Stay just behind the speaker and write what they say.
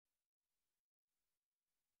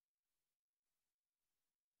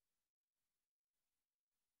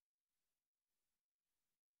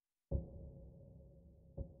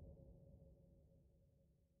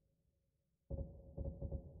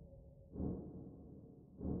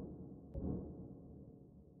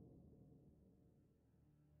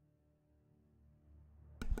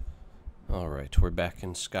Alright, we're back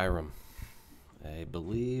in Skyrim. I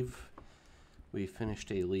believe we finished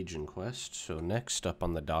a Legion quest, so next up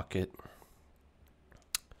on the docket,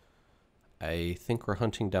 I think we're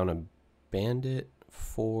hunting down a bandit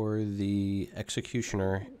for the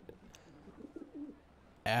Executioner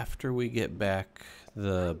after we get back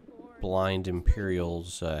the Blind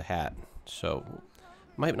Imperial's hat. So,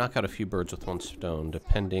 might knock out a few birds with one stone,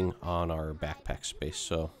 depending on our backpack space.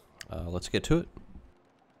 So, let's get to it.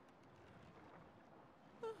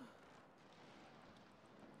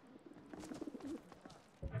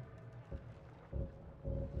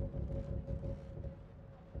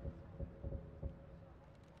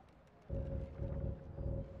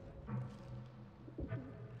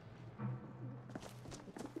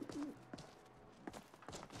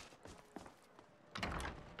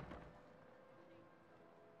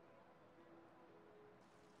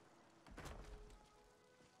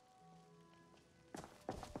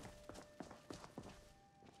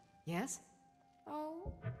 Yes?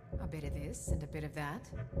 Oh, a bit of this and a bit of that.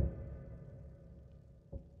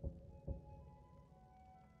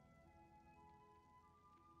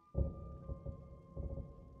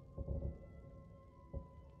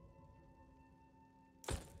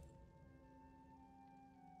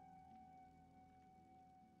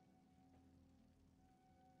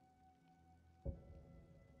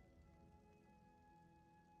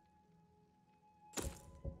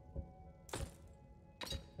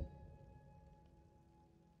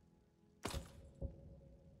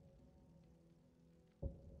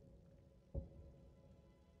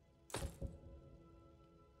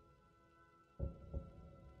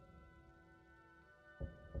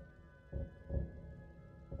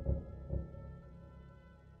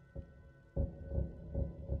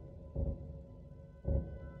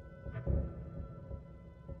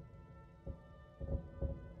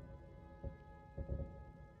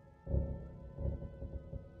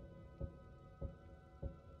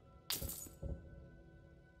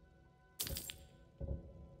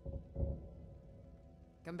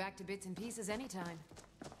 Come back to bits and pieces anytime.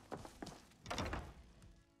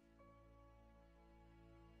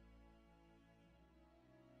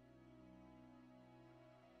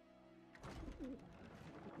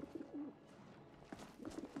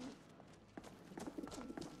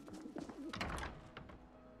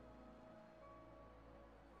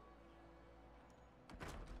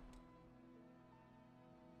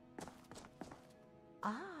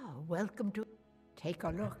 Welcome to... Take a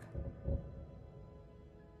look.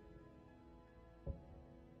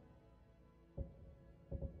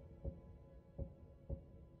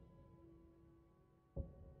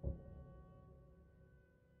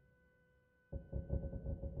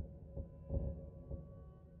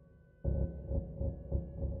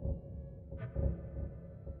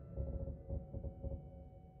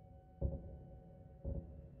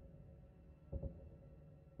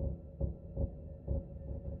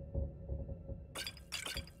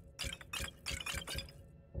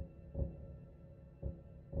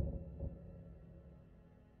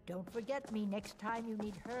 Don't forget me next time you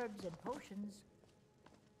need herbs and potions.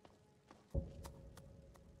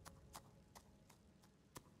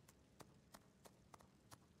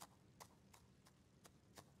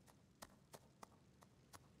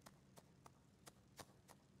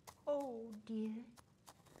 Oh, dear.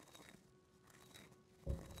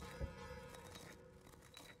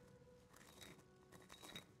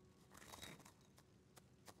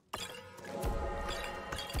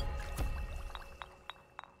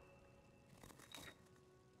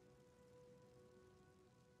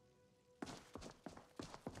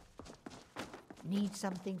 Need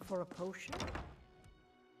something for a potion?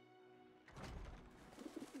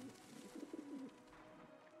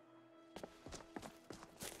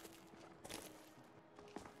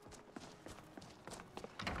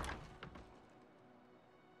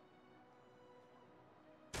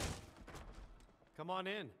 Come on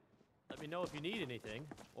in. Let me know if you need anything,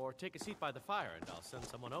 or take a seat by the fire and I'll send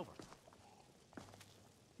someone over.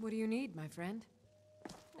 What do you need, my friend?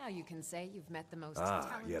 Now you can say you've met the most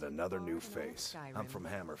talented yet another new bard in all face. Skyrim. I'm from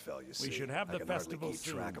Hammerfell, you see. We should have I the can hardly festival keep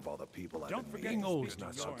soon. track of all the people Don't I've been forget meeting. gold. It's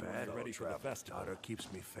not so Norn, bad. I'm ready for the festival. Water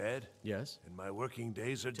keeps me fed, Yes? and my working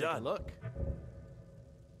days are Take done. a look.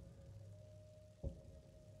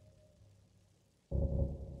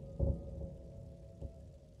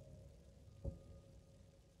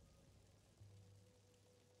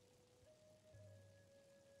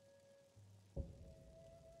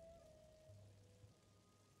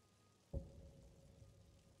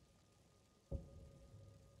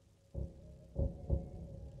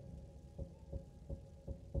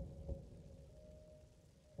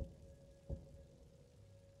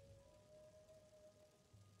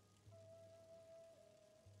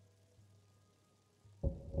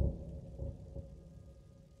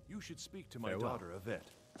 You should speak to my Farewell. daughter,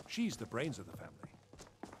 Yvette. She's the brains of the family.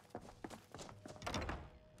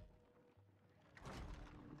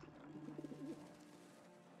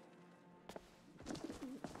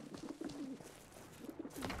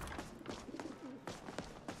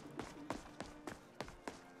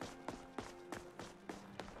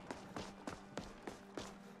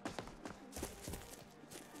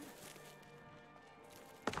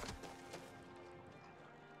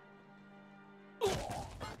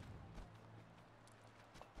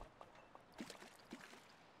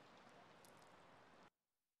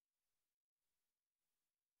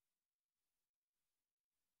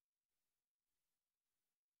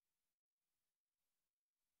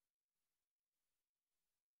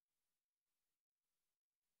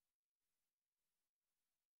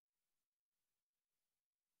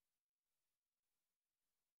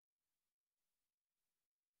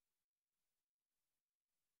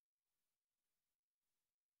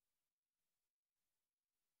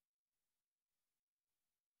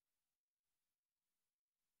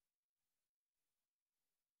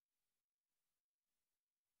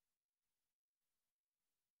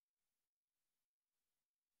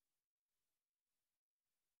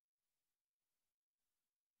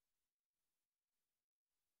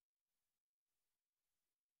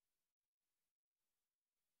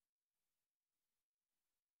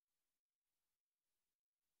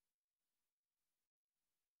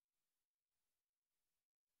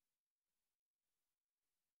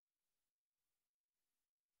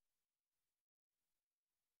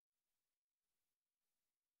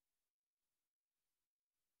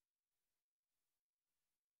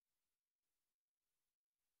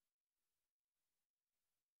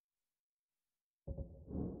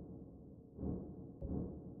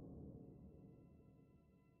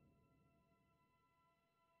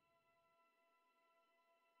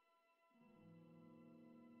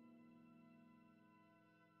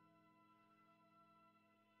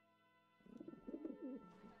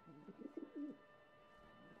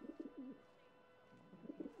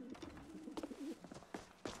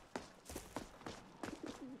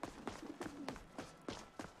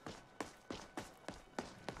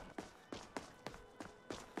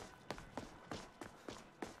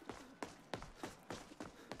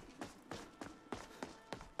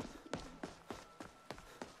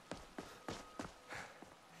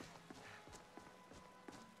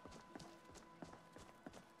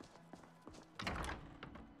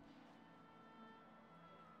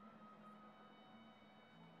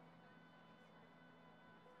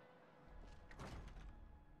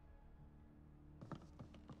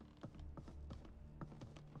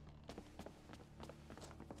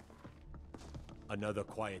 Another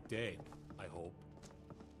quiet day, I hope.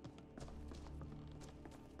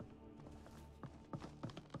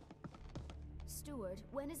 Steward,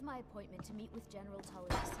 when is my appointment to meet with General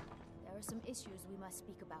Tullius? There are some issues we must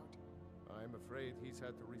speak about. I'm afraid he's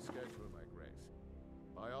had to reschedule, my grace.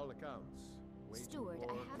 By all accounts, waging Steward,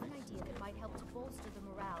 I war have an makes idea that might help to bolster the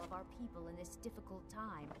morale of our people in this difficult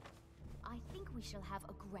time. I think we shall have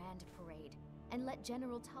a grand parade, and let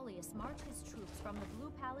General Tullius march his troops from the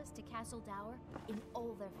Blue Palace to Castle Dower in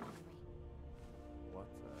all their fury. What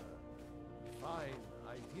a fine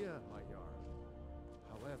idea, my Jarl.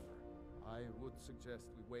 However, I would suggest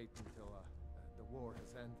we wait until the war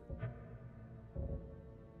has ended.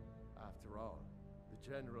 After all, the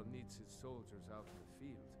General needs his soldiers out in the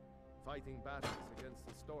field, fighting battles against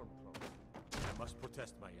the Stormcloaks. I must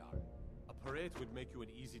protest, my Jarl. A parade would make you an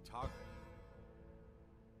easy target.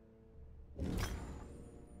 For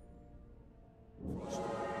a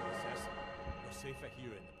storm assassin, you're safer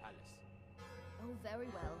here in the palace. Oh, very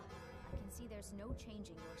well. I can see there's no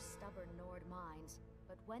changing your stubborn Nord minds.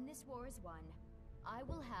 But when this war is won, I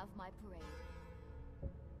will have my parade.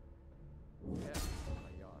 Yes,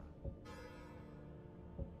 my Jarl.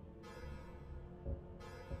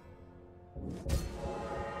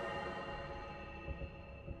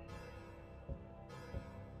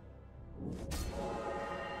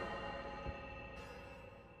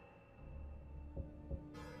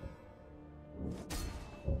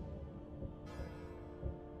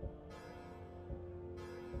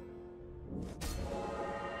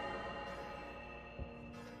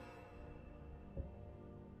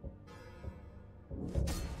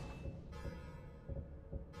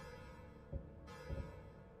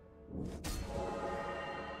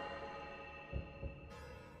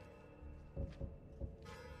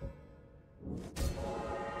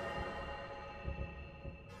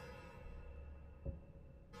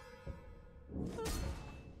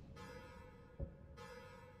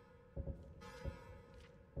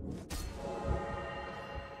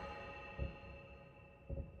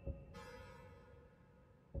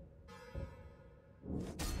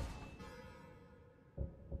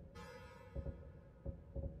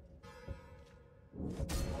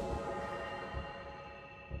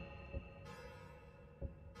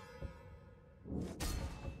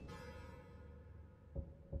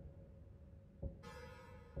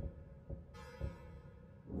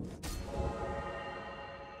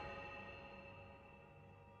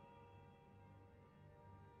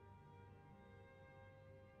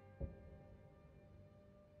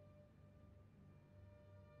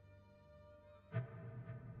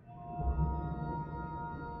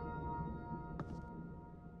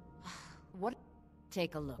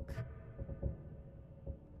 Take a look.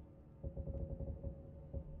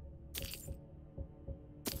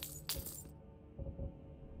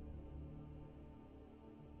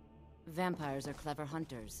 Vampires are clever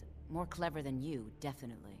hunters. More clever than you,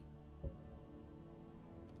 definitely.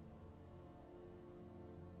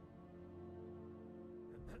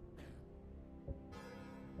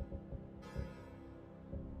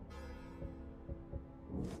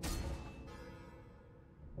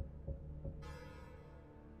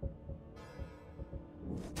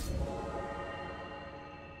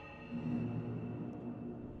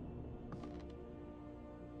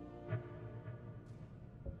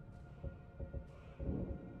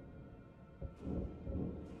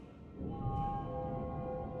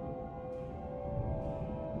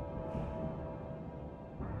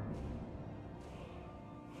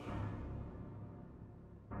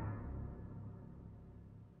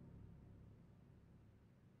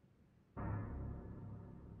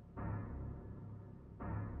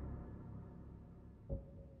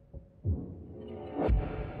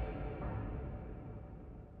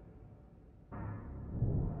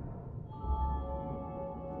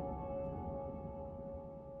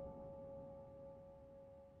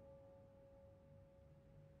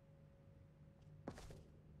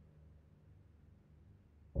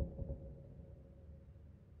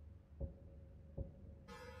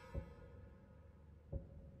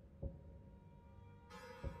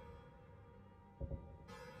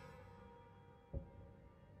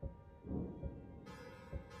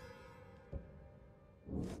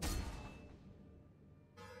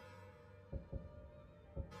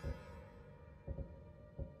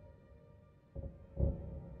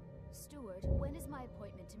 Steward, when is my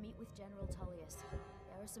appointment to meet with General Tullius?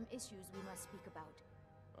 There are some issues we must speak about.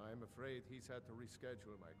 I'm afraid he's had to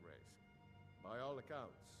reschedule, my grace. By all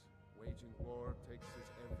accounts, waging war takes his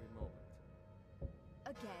every moment.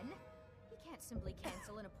 Again? He can't simply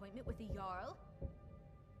cancel an appointment with the Jarl.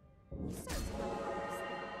 He serves another purpose.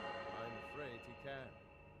 I'm afraid he can.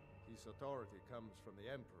 His authority comes from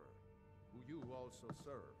the Emperor, who you also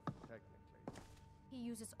serve, technically. He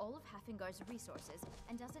uses all of Hafingar's resources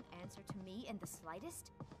and doesn't answer to me in the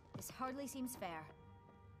slightest? This hardly seems fair.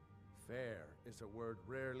 Fair is a word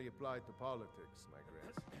rarely applied to politics, my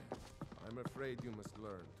grace. I'm afraid you must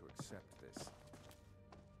learn to accept this.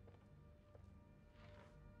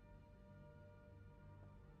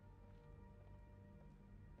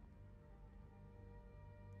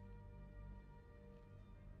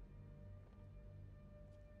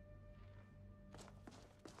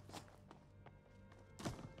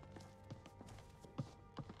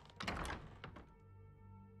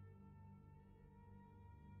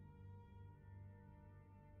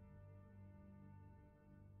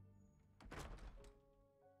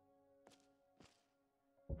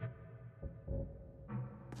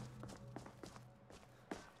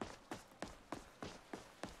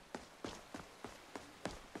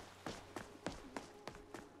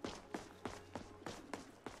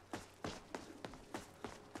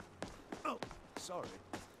 Sorry.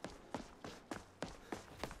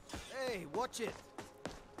 Hey, watch it!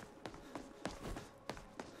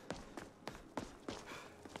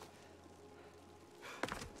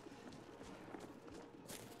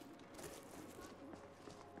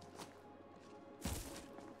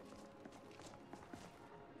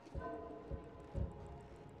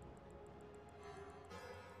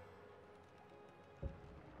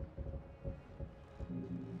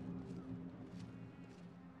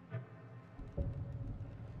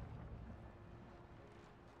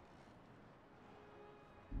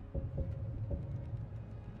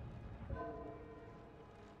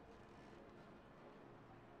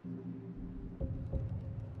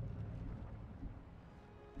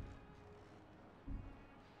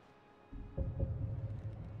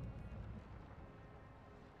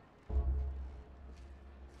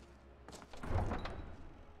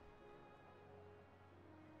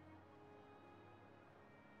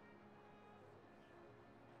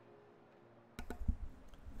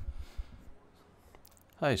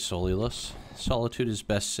 Hi, Solulus. Solitude is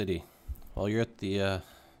best city. Well, you're at the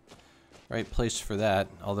right place for that,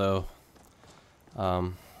 although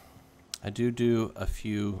I do a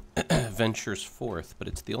few adventures forth, but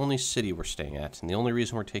it's the only city we're staying at, and the only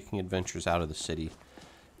reason we're taking adventures out of the city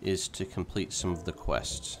is to complete some of the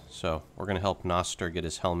quests. So we're going to help Noster get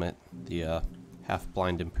his helmet, the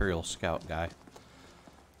half-blind Imperial Scout guy.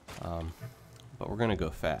 But we're going to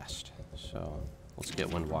go fast, so let's get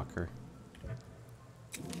Windwalker.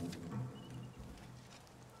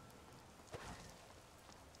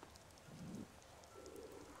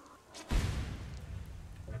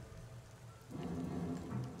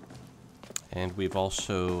 And we've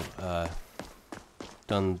also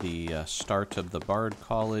done the start of the Bard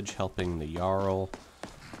College, helping the Jarl,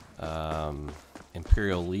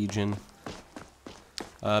 Imperial Legion.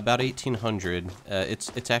 About 1800.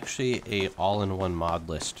 It's actually a all-in-one mod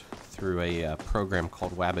list through a program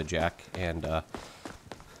called Wabbajack, and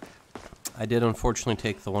I did unfortunately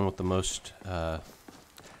take the one with the most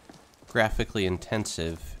graphically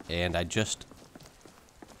intensive, and I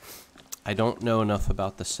don't know enough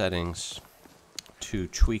about the settings to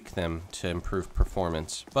tweak them to improve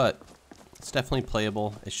performance, but it's definitely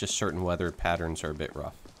playable. It's just certain weather patterns are a bit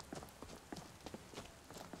rough.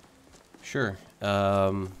 Sure.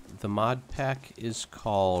 The mod pack is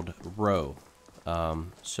called Row.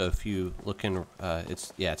 So if you look in,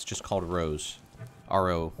 it's just called Rose,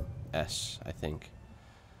 R-O-S, I think.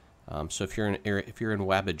 So if you're in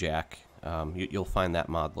Wabbajack, you'll find that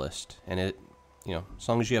mod list, and it, as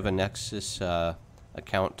long as you have a Nexus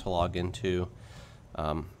account to log into,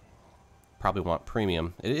 probably want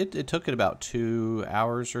premium. It took it about 2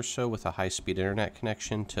 hours or so with a high-speed internet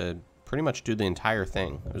connection to pretty much do the entire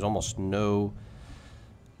thing. There's almost no...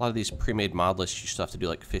 A lot of these pre-made mod lists, you still have to do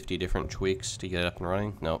like 50 different tweaks to get it up and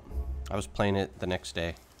running. Nope. I was playing it the next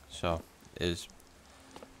day, so it is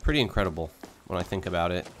pretty incredible when I think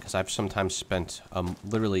about it, because I've sometimes spent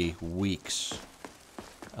literally weeks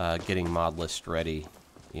getting mod list ready,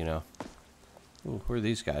 Ooh, who are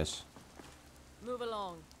these guys? Move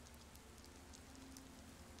along.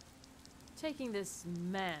 Taking this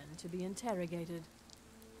man to be interrogated.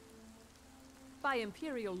 By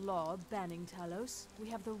Imperial law banning Talos, we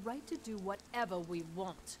have the right to do whatever we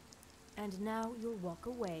want. And now you'll walk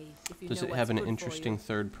away if you Does know it have an what's good interesting for you.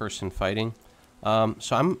 third-person fighting?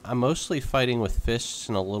 So I'm mostly fighting with fists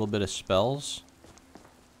and a little bit of spells.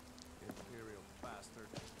 Imperial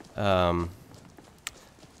bastard.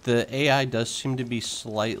 The AI does seem to be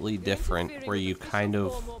slightly different, where you kind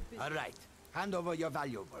of... All right, hand over your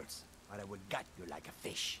valuables, or I will gut you like a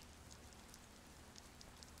fish.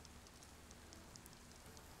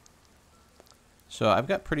 So I've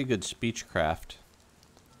got pretty good speechcraft.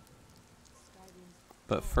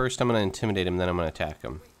 But first I'm going to intimidate him, then I'm going to attack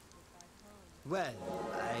him. Well,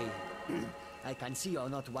 I can see you're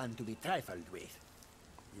not one to be trifled with.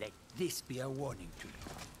 Let this be a warning to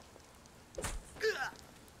you.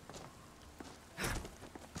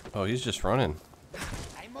 Oh, he's just running.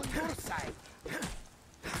 I'm on your side.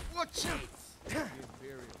 Watch it.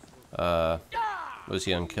 Was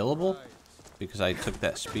he unkillable? Because I took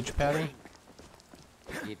that speech pattern?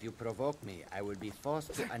 If you provoke me, I will be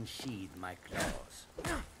forced to unsheathe my claws.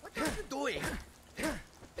 What are you doing?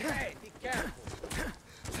 Hey, be careful.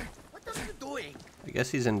 What are you doing? I guess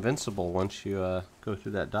he's invincible once you go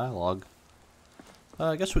through that dialogue.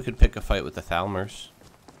 I guess we could pick a fight with the Thalmers.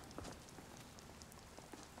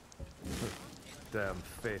 Damn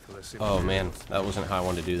faithless. Oh man, that wasn't how I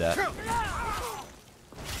wanted to do that. Ooh.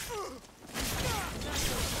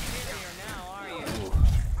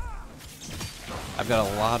 I've got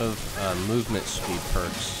a lot of movement speed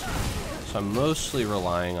perks, so I'm mostly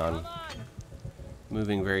relying on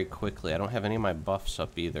moving very quickly. I don't have any of my buffs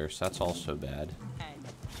up either, so that's also bad.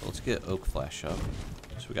 So let's get Oak Flesh up.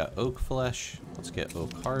 So we got Oak Flesh, let's get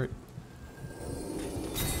Oak Heart.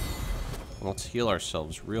 And let's heal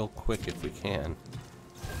ourselves real quick if we can.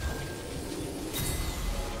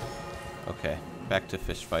 Okay, back to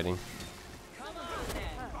fist fighting.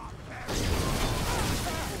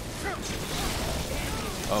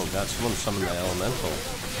 Oh god, someone summoned the elemental.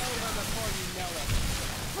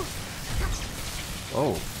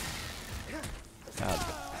 Oh.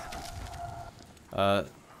 God.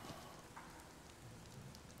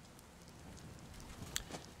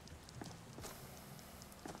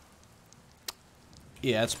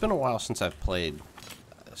 Yeah, it's been a while since I've played,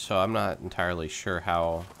 so I'm not entirely sure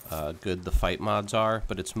how good the fight mods are,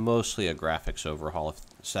 but it's mostly a graphics overhaul,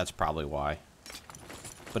 so that's probably why.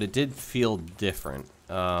 But it did feel different,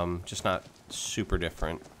 just not super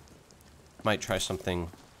different. Might try something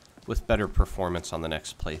with better performance on the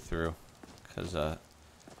next playthrough, because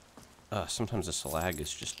sometimes this lag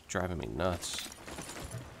is just driving me nuts.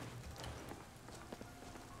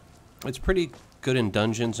 It's pretty good in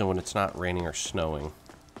dungeons and when it's not raining or snowing.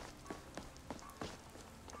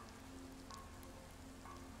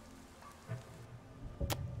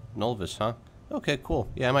 Nulvis, huh? Okay, cool.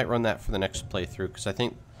 Yeah, I might run that for the next playthrough, because I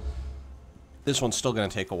think this one's still going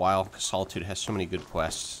to take a while, because Solitude has so many good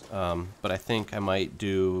quests. But I think I might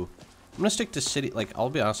do... I'm going to stick to city... Like, I'll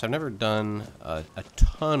be honest, I've never done a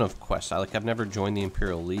ton of quests. I've never joined the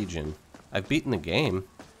Imperial Legion. I've beaten the game.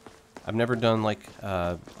 I've never done, like,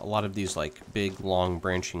 a lot of these, like, big, long,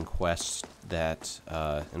 branching quests that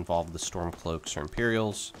involve the Stormcloaks or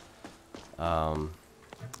Imperials.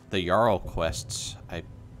 The Jarl quests,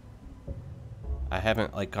 I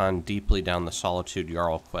haven't like gone deeply down the Solitude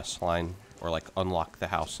Jarl quest line or like unlock the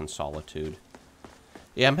house in Solitude.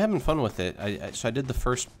 Yeah, I'm having fun with it. So I did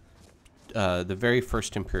the very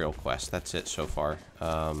first Imperial quest. That's it so far.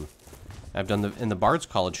 I've done in the Bard's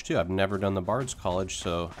College too. I've never done the Bard's College,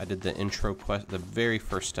 so I did the intro quest, the very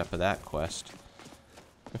first step of that quest.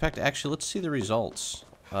 In fact, actually, let's see the results.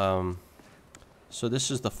 So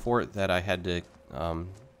this is the fort that I had to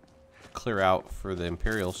clear out for the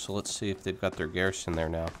Imperials. So let's see if they've got their garrison there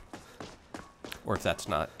now, or if that's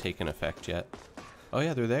not taken effect yet. Oh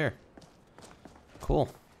yeah, they're there. Cool.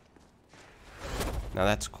 Now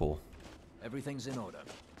that's cool. Everything's in order.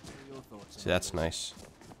 See, that's nice.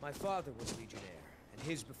 My father was legionnaire, and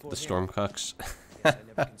his before The him. Stormcucks. I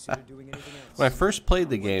never considered doing anything else. When I first played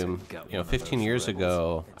the game, 15 years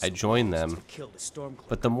ago, I joined them.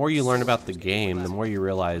 But the more you learn about the game, the more you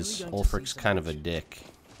realize Ulfric's kind of a dick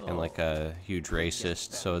and like a huge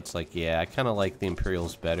racist. So it's like, yeah, I kind of like the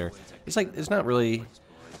Imperials better. It's like, it's not really...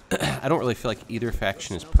 I don't really feel like either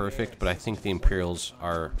faction is perfect, but I think the Imperials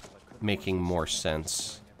are making more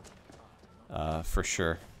sense. For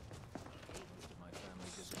sure.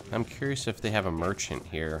 I'm curious if they have a merchant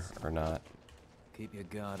here or not. Keep your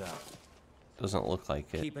guard up. Doesn't look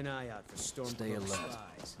like it. Keep an eye out for Stay alert.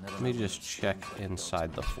 spies. Let me just check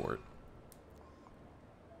inside the fort.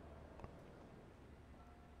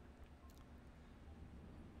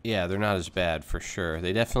 Yeah, they're not as bad for sure.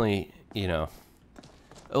 They definitely, you know...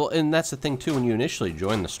 Well, and that's the thing too, when you initially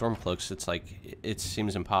join the Stormcloaks, it's like, it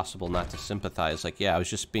seems impossible not to sympathize. Like, yeah, I was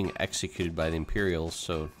just being executed by the Imperials,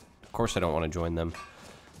 so of course I don't want to join them.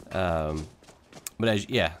 But as,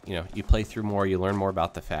 yeah, you know, you play through more, you learn more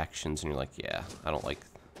about the factions, and you're like, yeah, I don't like,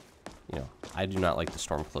 you know, I do not like the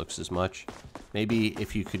Stormcloaks as much. Maybe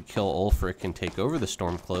if you could kill Ulfric and take over the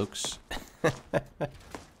Stormcloaks.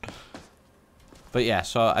 But yeah,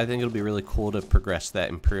 so I think it'll be really cool to progress that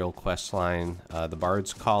Imperial quest line. The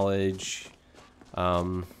Bard's College.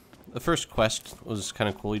 The first quest was kind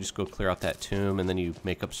of cool. You just go clear out that tomb, and then you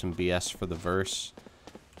make up some BS for the verse.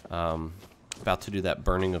 About to do that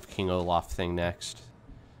burning of King Olaf thing next.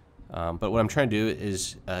 But what I'm trying to do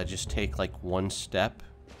is just take like one step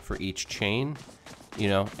for each chain, you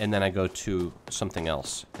know, and then I go to something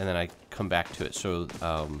else, and then I come back to it. So,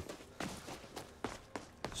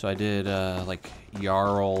 so I did like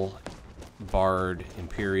Jarl, Bard,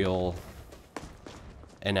 Imperial,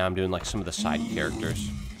 and now I'm doing like some of the side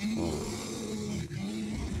characters. Oh.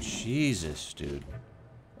 Jesus, dude.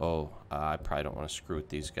 Oh, I probably don't want to screw with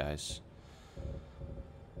these guys.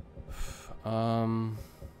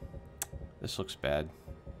 This looks bad.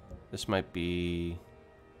 This might be...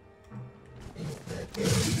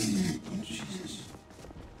 Jesus.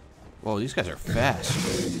 Whoa, these guys are fast.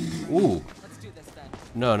 Ooh.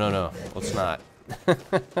 No, no, no. Let's not.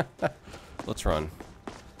 Let's run.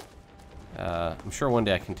 I'm sure one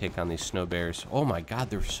day I can take on these snow bears. Oh my god,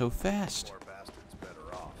 they're so fast.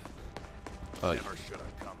 Oh,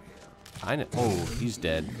 I know. Oh, he's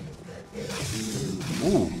dead.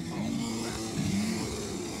 Ooh.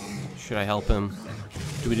 Should I help him?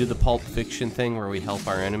 Do we do the Pulp Fiction thing where we help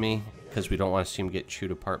our enemy because we don't want to see him get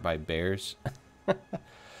chewed apart by bears?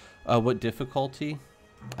 What difficulty?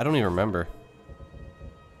 I don't even remember.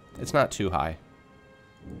 It's not too high.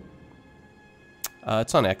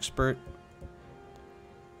 It's on expert.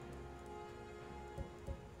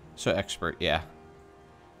 So expert, yeah.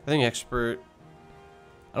 I think expert...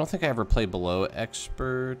 I don't think I ever play below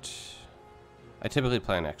expert. I typically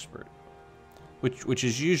play on expert. Which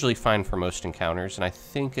is usually fine for most encounters, and I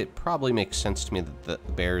think it probably makes sense to me that the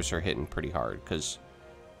bears are hitting pretty hard, because...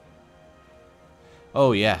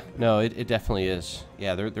 Oh yeah, no, it definitely is.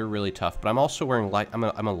 Yeah, they're really tough. But I'm also wearing light. I'm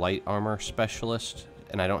a light armor specialist,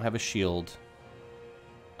 and I don't have a shield.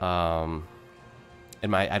 And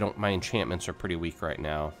my enchantments are pretty weak right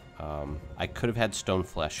now. I could have had stone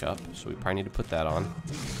flesh up, so we probably need to put that on.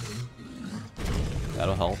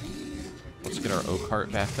 That'll help. Let's get our oak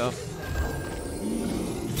heart back up.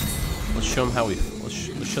 Let's show them how we. Let's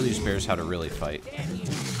show these bears how to really fight.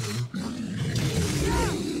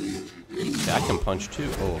 See, I can punch too.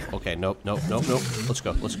 Oh, okay. Nope, nope, nope, nope. Let's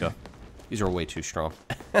go. Let's go. These are way too strong.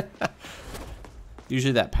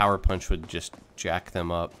 Usually that power punch would just jack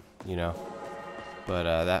them up, you know.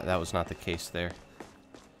 But that was not the case there.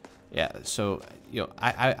 Yeah. So you know,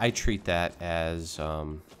 I treat that as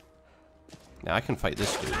now I can fight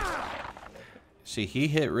this dude. See, he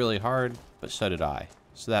hit really hard, but so did I.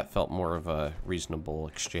 So that felt more of a reasonable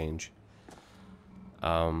exchange.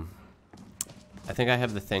 I think I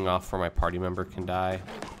have the thing off where my party member can die,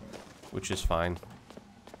 which is fine.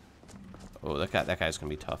 Oh, that guy's gonna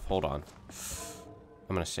be tough. Hold on.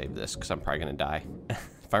 I'm gonna save this because I'm probably gonna die.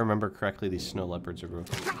 If I remember correctly, these snow leopards are real.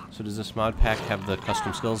 So does this mod pack have the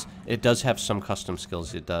custom skills? It does have some custom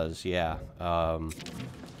skills. It does, yeah.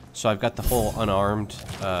 So I've got the whole unarmed.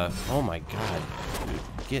 Oh my god, dude,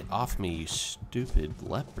 get off me, you stupid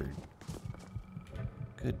leopard!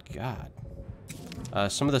 Good god.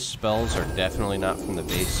 Some of the spells are definitely not from the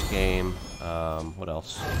base game. What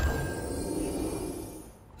else?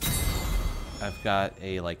 I've got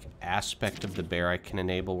a like aspect of the bear I can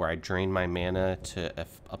enable where I drain my mana to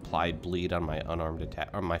apply bleed on my unarmed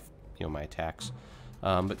attack or my my attacks.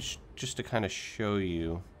 But just to kind of show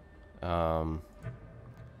you, so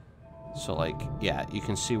like yeah, you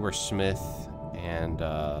can see where Smith and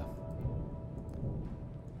I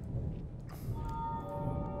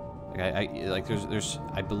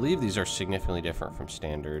believe these are significantly different from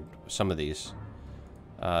standard. Some of these.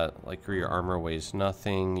 Like where your armor weighs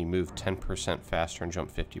nothing, you move 10% faster and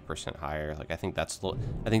jump 50% higher. Like I think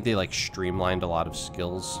they like streamlined a lot of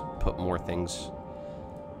skills, put more things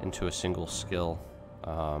into a single skill.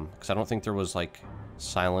 Because I don't think there was like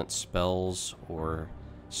silent spells or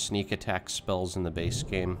sneak attack spells in the base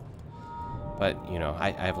game. But you know,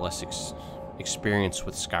 I have less experience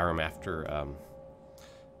with Skyrim after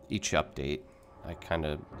each update. I kind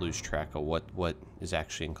of lose track of what is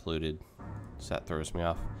actually included. So that throws me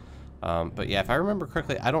off. But yeah, if I remember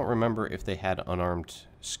correctly, I don't remember if they had unarmed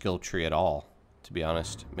skill tree at all, to be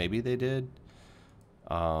honest. Maybe they did.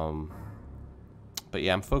 But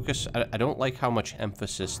yeah, I'm focused. I don't like how much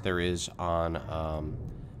emphasis there is on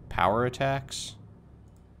power attacks.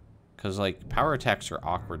 Because like power attacks are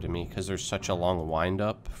awkward to me because there's such a long wind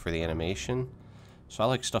up for the animation. So I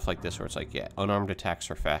like stuff like this where it's like, yeah, unarmed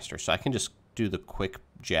attacks are faster. So I can just do the quick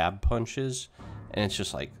jab punches and it's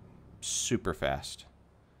just like super fast.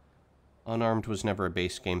 Unarmed was never a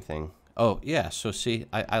base game thing. Oh yeah, so see,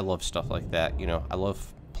 I love stuff like that. You know, I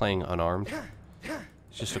love playing unarmed.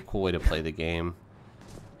 It's just a cool way to play the game.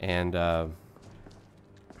 And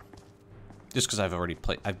just because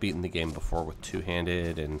I've beaten the game before with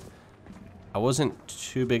two-handed, and I wasn't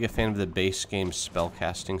too big a fan of the base game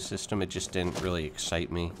spellcasting system. It just didn't really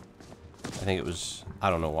excite me. I think it was, I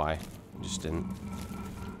don't know why. It just didn't.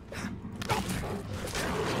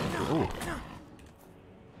 Ooh.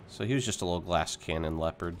 So he was just a little glass cannon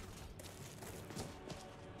leopard.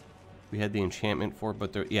 We had the enchantment for it,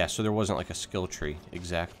 but there, yeah, so there wasn't like a skill tree.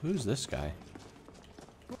 Exactly. Who's this guy?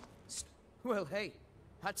 Well, hey,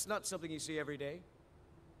 that's not something you see every day.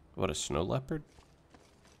 What, a snow leopard?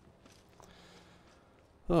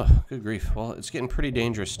 Oh, good grief. Well, it's getting pretty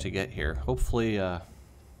dangerous to get here. Hopefully, the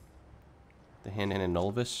hand-handed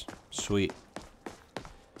Nulvis. Sweet.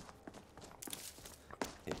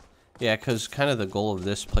 Yeah, because kind of the goal of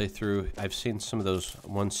this playthrough, I've seen some of those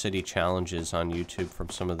one city challenges on YouTube from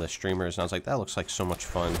some of the streamers, and I was like, that looks like so much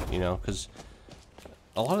fun, you know, because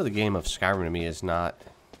a lot of the game of Skyrim to me is not,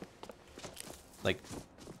 like,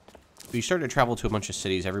 when you start to travel to a bunch of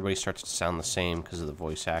cities, everybody starts to sound the same because of the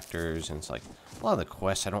voice actors, and it's like, a lot of the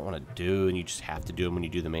quests I don't want to do, and you just have to do them when you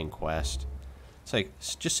do the main quest. It's like,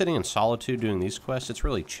 just sitting in Solitude doing these quests, it's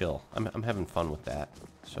really chill. I'm having fun with that,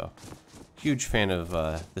 so... Huge fan of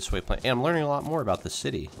this way of playing. And I'm learning a lot more about the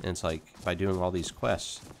city. And it's like, by doing all these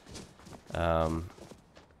quests,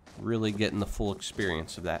 really getting the full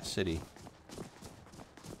experience of that city.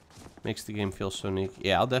 Makes the game feel so unique.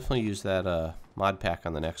 Yeah, I'll definitely use that mod pack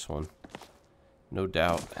on the next one. No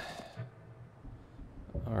doubt.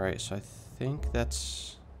 Alright, so I think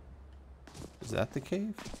that's... Is that the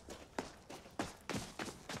cave? I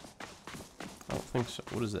don't think so.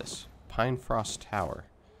 What is this? Pine Frost Tower.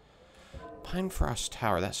 Pine Frost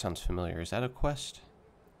Tower, that sounds familiar. Is that a quest?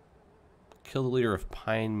 Kill the leader of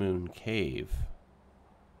Pine Moon Cave.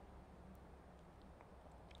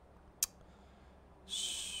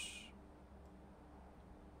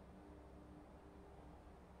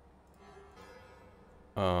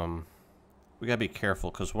 We gotta be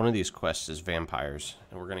careful because one of these quests is vampires,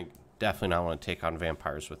 and we're gonna definitely not want to take on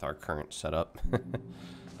vampires with our current setup.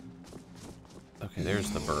 Okay,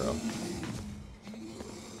 there's the burrow.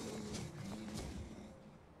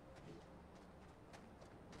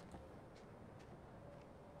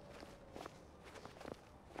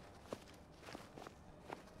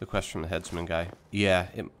 The quest from the headsman guy. Yeah,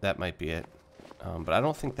 that might be it. But I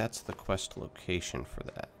don't think that's the quest location for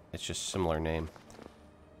that. It's just similar name.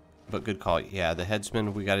 But good call. Yeah, the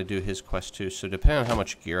headsman, we got to do his quest too. So depending on how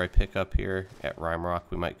much gear I pick up here at Rime Rock,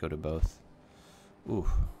 we might go to both. Ooh.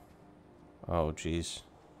 Oh, jeez.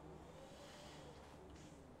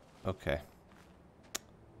 Okay.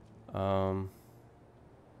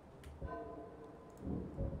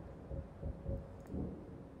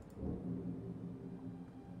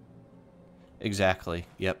 Exactly.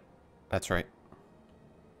 Yep. That's right.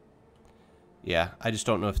 Yeah, I just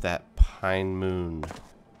don't know if that Pine Moon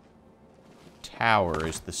tower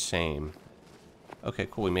is the same. Okay,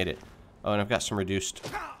 cool, we made it. Oh, and I've got some reduced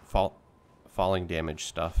falling damage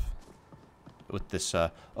stuff with this,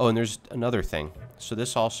 oh, and there's another thing. So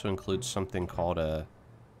this also includes something called a...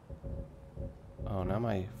 Oh, now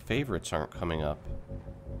my favorites aren't coming up.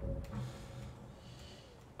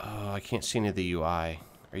 Oh, I can't see any of the UI.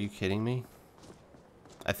 Are you kidding me?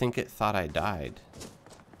 I think it thought I died.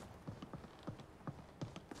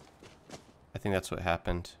 I think that's what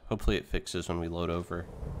happened. Hopefully it fixes when we load over.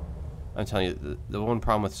 I'm telling you, the one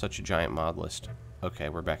problem with such a giant mod list... Okay,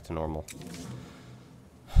 we're back to normal.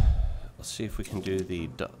 Let's see if we can do the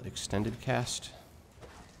extended cast.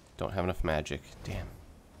 Don't have enough magic. Damn.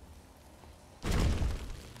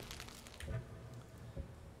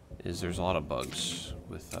 There's a lot of bugs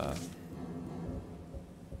with...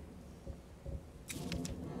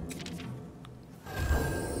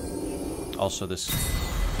 Also,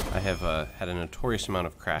 I have had a notorious amount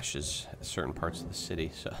of crashes at certain parts of the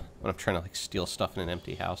city, so when I'm trying to like steal stuff in an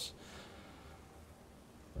empty house.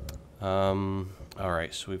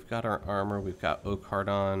 Alright, so we've got our armor, we've got oak heart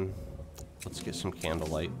on. Let's get some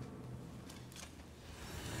candlelight.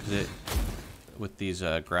 With these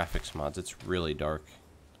graphics mods, it's really dark.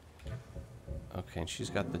 Okay, and she's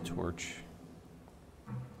got the torch.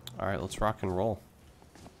 Alright, let's rock and roll.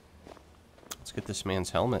 Let's get this man's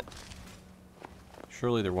helmet.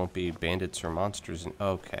 Surely there won't be bandits or monsters in...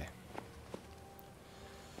 Okay.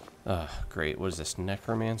 Great. What is this?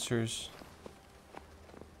 Necromancers?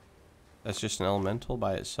 That's just an elemental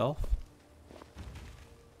by itself?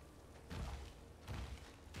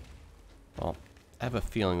 Well, I have a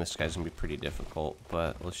feeling this guy's gonna be pretty difficult,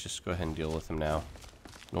 but let's just go ahead and deal with him now.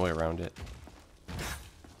 No way around it.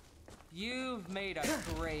 You've made a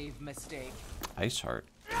grave mistake. Ice heart.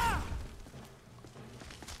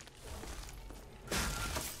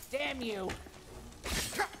 Damn you!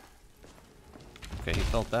 Okay, he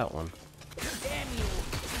felt that one. Damn you!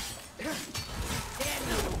 Damn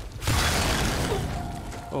you!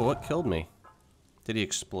 Oh, what killed me? Did he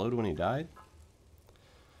explode when he died?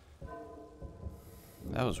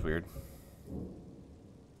 That was weird.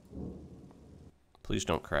 Please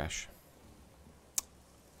don't crash.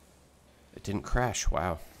 It didn't crash.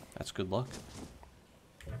 Wow. That's good luck.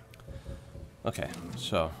 Okay,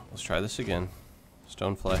 so let's try this again.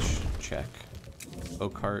 Stone flesh, check.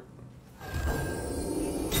 Oak heart.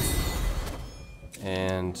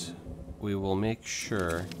 And we will make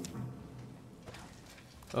sure...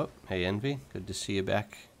 Oh, hey Envy, good to see you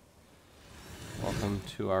back. Welcome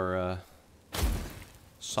to our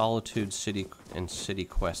Solitude city and city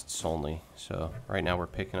quests only. So right now we're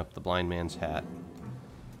picking up the blind man's hat.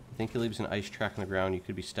 I think he leaves an ice track on the ground. You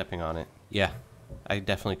could be stepping on it. Yeah, I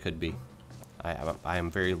definitely could be. I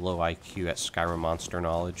am very low IQ at Skyrim monster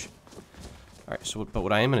knowledge. Alright, so but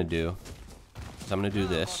what I am going to do is I'm going to do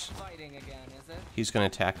this. He's going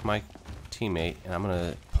to attack my teammate, and I'm going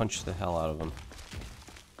to punch the hell out of him.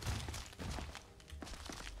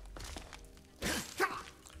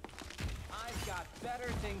 I've got better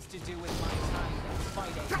things to do with my time than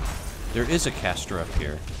fighting. There is a caster up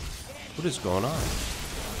here. What is going on?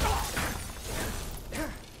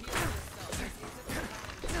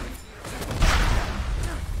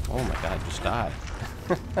 Oh my god, just died.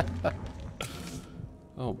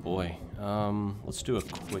 Oh boy. Let's do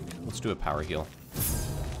a power heal.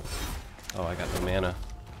 Oh, I got no mana.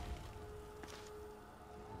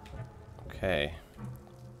 Okay.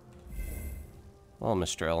 Well,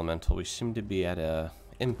 Mr. Elemental, we seem to be at a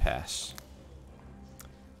impasse.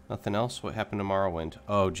 Nothing else? What happened to Morrowind?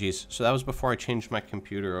 Oh, geez. So that was before I changed my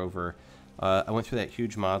computer over. I went through that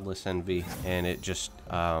huge modless envy, and it just,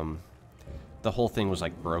 the whole thing was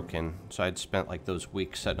like broken. So I'd spent like those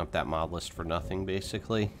weeks setting up that mod list for nothing,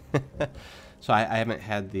 basically. So I haven't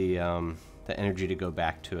had the energy to go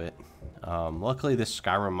back to it. Luckily, this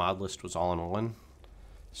Skyrim mod list was all in one,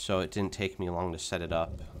 so it didn't take me long to set it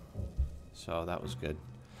up. So that was good.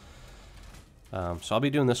 So I'll be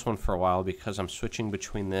doing this one for a while because I'm switching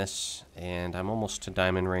between this and I'm almost to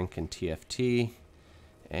Diamond Rank and TFT.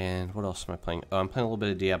 And what else am I playing? Oh, I'm playing a little bit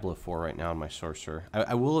of Diablo 4 right now on my Sorcerer.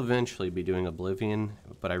 I will eventually be doing Oblivion,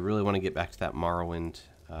 but I really want to get back to that Morrowind,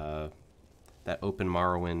 that open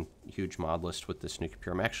Morrowind huge mod list with this new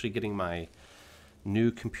computer. I'm actually getting my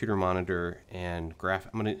new computer monitor and we're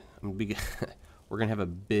gonna have a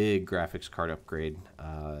big graphics card upgrade.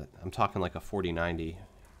 I'm talking like a 4090.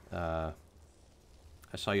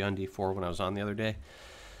 I saw you on D4 when I was on the other day.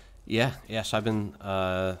 Yeah, yes, I've been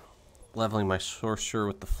leveling my sorcerer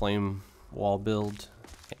with the flame wall build,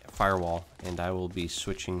 firewall, and I will be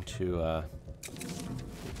switching to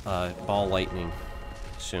ball lightning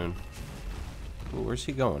soon. Ooh, where's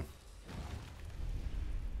he going?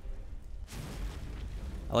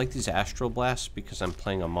 I like these astral blasts because I'm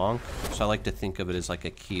playing a monk, so I like to think of it as like a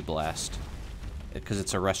ki blast, because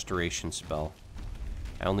it's a restoration spell.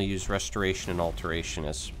 I only use restoration and alteration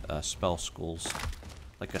as spell schools,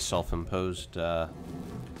 like a self-imposed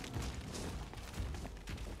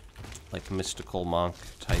like mystical monk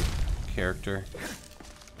type character.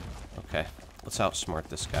 Okay, let's outsmart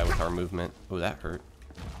this guy with our movement. Oh, that hurt.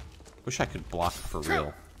 Wish I could block for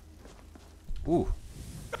real. Ooh.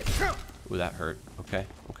 Ooh, that hurt. Okay,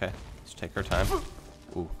 okay. Let's take our time.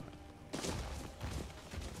 Ooh.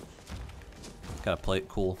 Gotta play it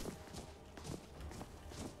cool.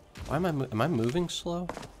 Why am I moving slow?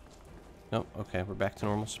 Nope, okay, we're back to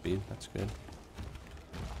normal speed. That's good.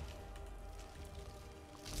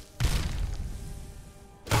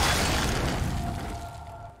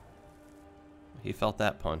 He felt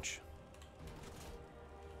that punch.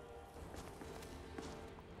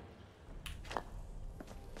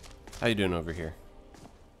 How you doing over here?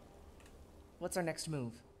 What's our next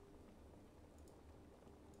move?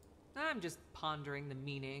 I'm just pondering the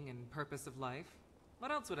meaning and purpose of life. What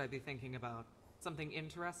else would I be thinking about? Something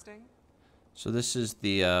interesting? So this is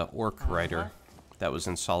the orc rider that was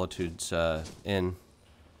in Solitude's inn.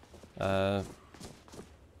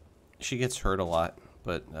 She gets hurt a lot,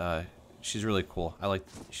 but she's really cool.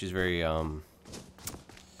 She's very, I don't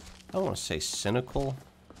want to say cynical.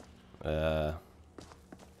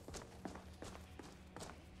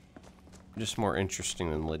 Just more interesting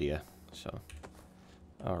than Lydia, so.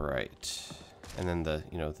 Alright. And then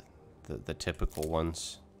the typical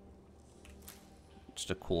ones. Just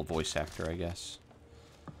a cool voice actor, I guess.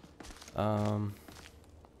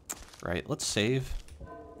 Right, let's save.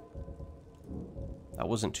 That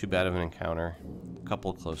wasn't too bad of an encounter. A couple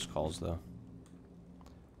of close calls, though.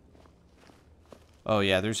 Oh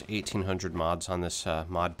yeah, there's 1,800 mods on this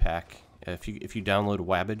mod pack. If you download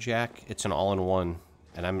Wabbajack, it's an all-in-one.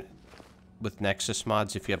 And I'm with Nexus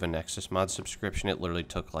mods. If you have a Nexus mod subscription, it literally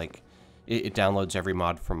took like it downloads every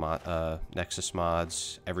mod from Nexus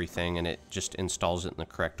mods, everything, and it just installs it in the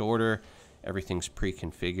correct order. Everything's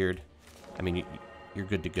pre-configured. I mean, you're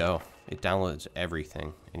good to go. It downloads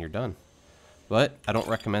everything, and you're done. But I don't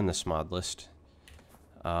recommend this mod list.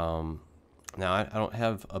 Now, I don't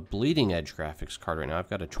have a bleeding edge graphics card right now. I've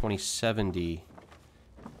got a 2070.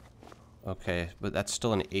 Okay, but that's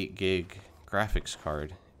still an 8 gig graphics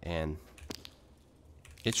card, and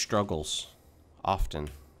it struggles often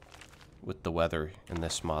with the weather in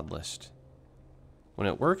this mod list. When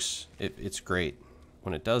it works, it's great.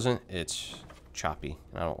 When it doesn't, it's choppy,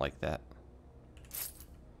 and I don't like that.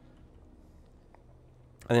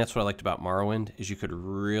 I think that's what I liked about Morrowind, is you could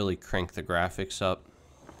really crank the graphics up.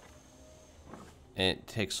 And it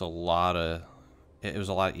takes a lot of... It was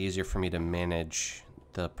a lot easier for me to manage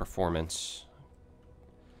the performance.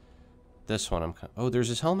 This one, I'm kind of... Oh, there's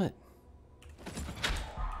his helmet.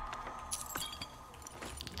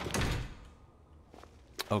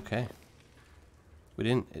 Okay. We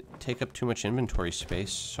didn't take up too much inventory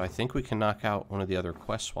space, so I think we can knock out one of the other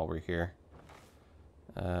quests while we're here.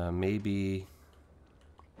 Maybe...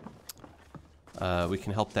 we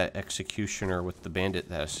can help that executioner with the bandit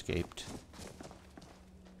that escaped.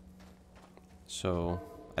 So,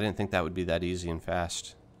 I didn't think that would be that easy and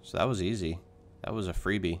fast. So that was easy. That was a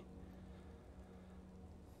freebie.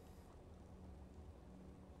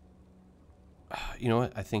 You know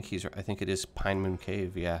what? I think it is Pine Moon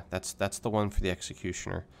Cave. Yeah, that's the one for the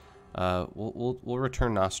executioner. We'll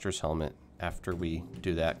return Noster's helmet after we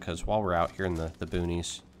do that, because while we're out here in the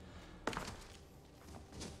boonies,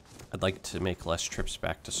 I'd like to make less trips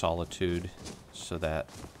back to Solitude, so that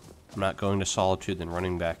I'm not going to Solitude then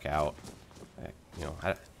running back out.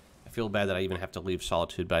 I feel bad that I even have to leave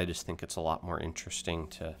Solitude, but I just think it's a lot more interesting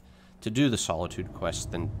to do the Solitude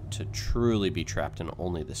quest than to truly be trapped in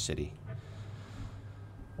only the city.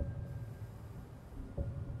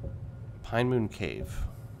 Pine Moon Cave.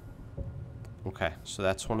 Okay, so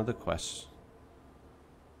that's one of the quests.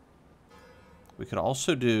 We could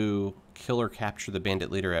also do kill or capture the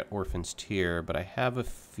bandit leader at Orphan's Tier, but I have a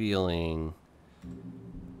feeling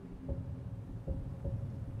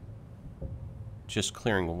just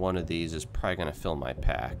clearing one of these is probably going to fill my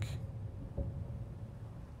pack.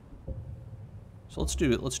 So let's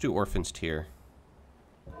do Orphan's Tier,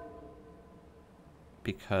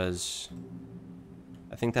 because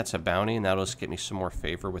I think that's a bounty, and that'll just get me some more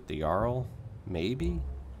favor with the Jarl. maybe?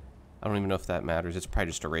 I don't even know if that matters. It's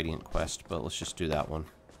probably just a Radiant quest, but let's just do that one.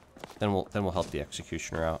 Then we'll help the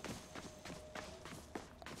Executioner out.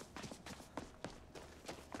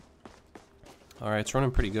 Alright, it's running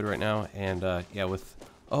pretty good right now, and yeah, with...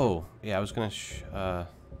 Oh, yeah, I was gonna...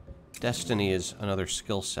 Destiny is another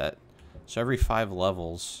skill set. So every 5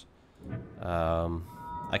 levels,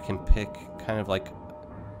 I can pick kind of like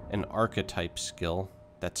an archetype skill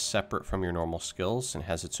that's separate from your normal skills and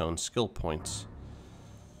has its own skill points.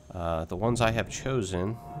 The ones I have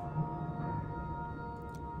chosen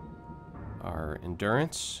are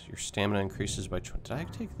Endurance. Your stamina increases by 20. Did I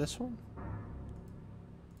take this one?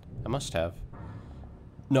 I must have.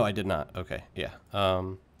 No, I did not. Okay, yeah.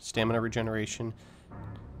 Stamina regeneration.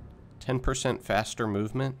 10% faster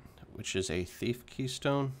movement, which is a Thief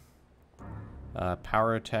Keystone.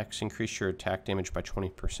 Power attacks increase your attack damage by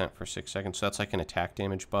 20% for 6 seconds. So that's like an attack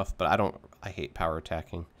damage buff, but I hate power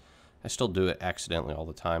attacking. I still do it accidentally all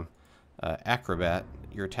the time. Acrobat,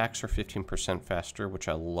 your attacks are 15% faster, which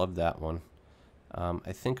I love that one.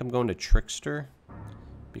 I think I'm going to Trickster,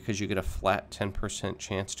 because you get a flat 10%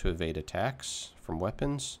 chance to evade attacks from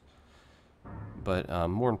weapons. But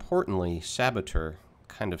more importantly, Saboteur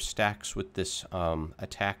kind of stacks with this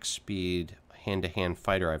attack speed hand-to-hand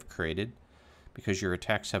fighter I've created, because your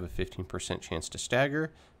attacks have a 15% chance to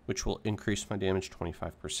stagger, which will increase my damage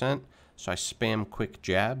 25%. So I spam quick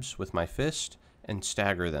jabs with my fist and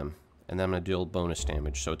stagger them, and then I'm going to deal bonus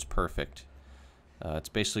damage, so it's perfect. It's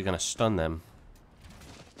basically going to stun them.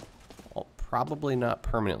 Well, probably not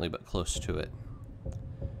permanently, but close to it.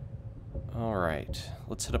 Alright,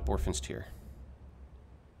 let's hit up Orphan's Tier.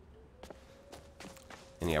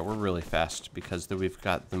 And yeah, we're really fast because we've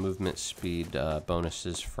got the movement speed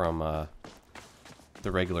bonuses from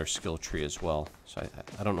the regular skill tree as well. So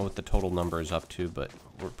I don't know what the total number is up to, but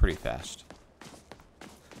we're pretty fast.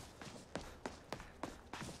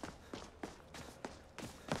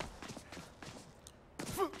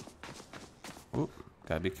 Oop,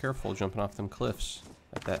 gotta be careful jumping off them cliffs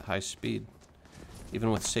at that high speed,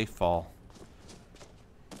 even with safe fall.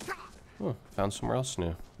 Oh, found somewhere else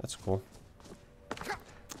new. That's cool.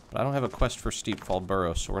 But I don't have a quest for Steep Fall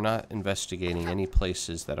Burrow, so we're not investigating any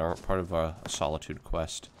places that aren't part of a Solitude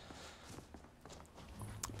quest.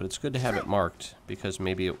 But it's good to have it marked, because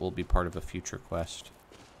maybe it will be part of a future quest.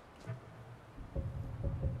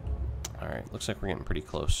 Alright, looks like we're getting pretty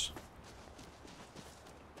close.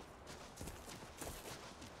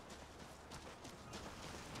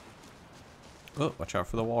 Oh, watch out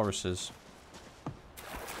for the walruses.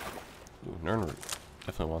 Ooh, Nernroot.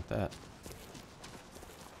 Definitely want that.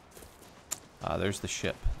 There's the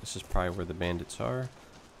ship. This is probably where the bandits are.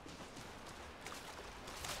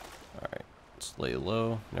 Alright, let's lay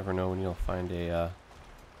low. Never know when you'll find a...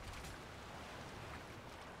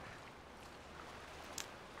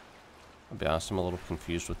 I'll be honest, I'm a little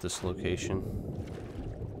confused with this location.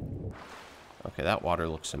 Okay, that water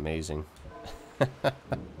looks amazing.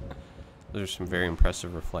 Those are some very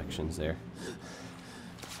impressive reflections there.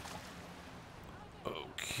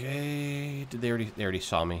 Okay, they already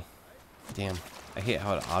saw me. Damn, I hate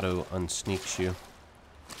how it auto unsneaks you.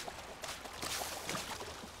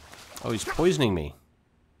 Oh, he's poisoning me.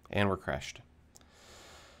 And we're crashed.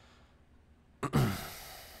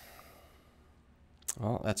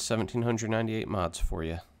 Well, that's 1,798 mods for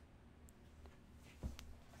you.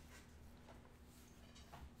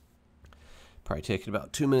 Probably taking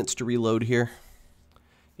about 2 minutes to reload here.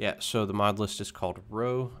 Yeah, so the mod list is called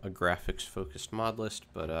Row, a graphics-focused mod list,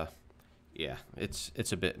 but yeah, it's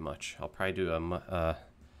a bit much. I'll probably do a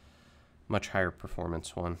much higher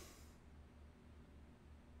performance one.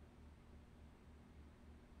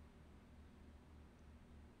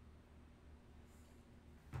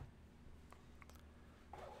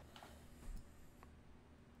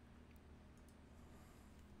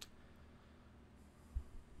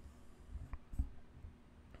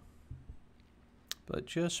 But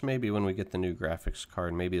just maybe when we get the new graphics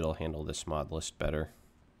card, maybe it'll handle this mod list better.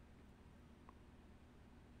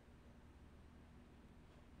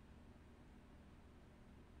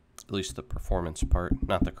 At least the performance part,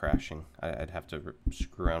 not the crashing. I'd have to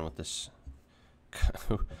screw around with this.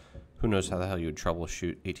 Who knows how the hell you would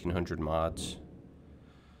troubleshoot 1,800 mods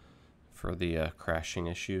for the crashing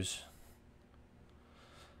issues.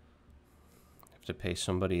 Have to pay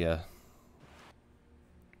somebody a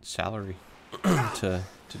salary to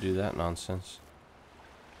do that nonsense.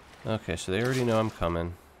 Okay, so they already know I'm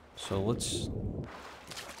coming. So let's,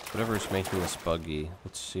 whatever's making this buggy,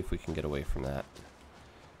 let's see if we can get away from that.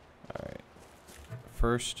 Alright.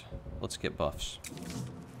 First, let's get buffs.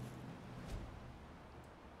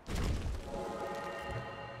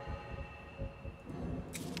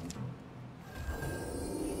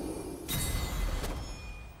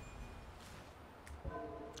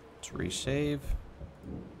 Let's resave.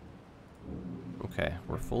 Okay,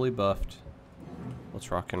 we're fully buffed.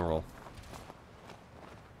 Let's rock and roll.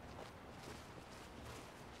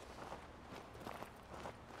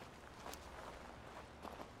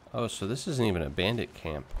 Oh, so this isn't even a bandit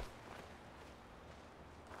camp.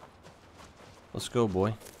 Let's go,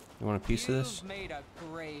 boy. You want a piece of this? You've made a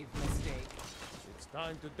grave mistake. It's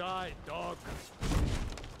time to die, dog.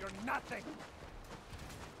 You're nothing.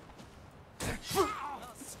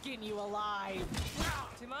 I'll skin you alive.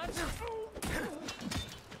 Too much?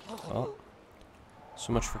 Well,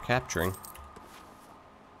 so much for capturing.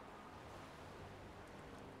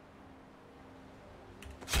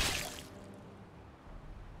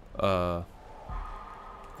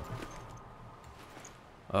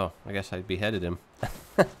 Oh, I guess I beheaded him.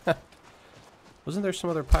 Wasn't there some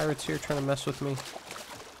other pirates here trying to mess with me?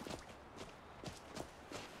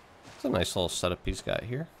 It's a nice little setup he's got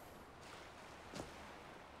here.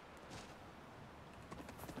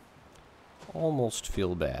 Almost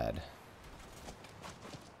feel bad.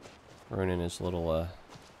 Ruining his little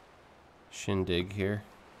shindig here.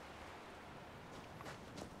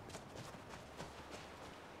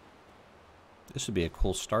 This would be a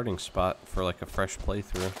cool starting spot for like a fresh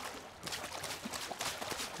playthrough.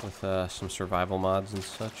 With some survival mods and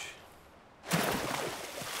such.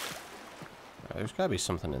 There's gotta be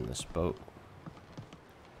something in this boat.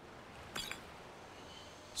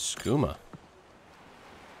 Skooma.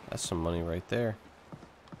 That's some money right there.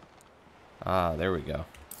 Ah, there we go.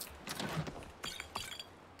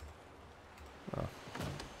 Oh.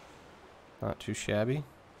 Not too shabby.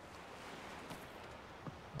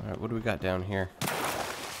 Alright, what do we got down here?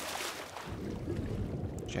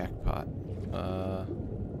 Jackpot. No,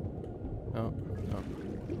 no.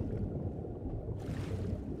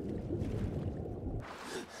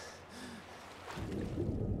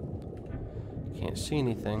 Can't see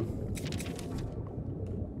anything.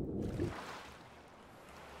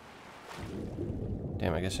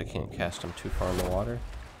 Damn, I guess I can't cast him too far in the water.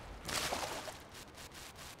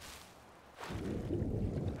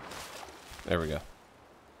 There we go.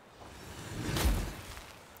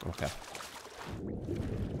 Okay.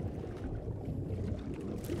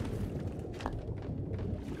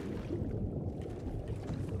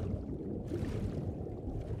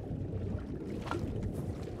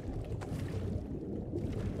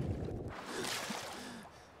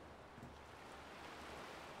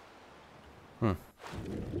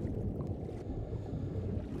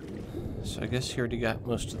 So I guess he already got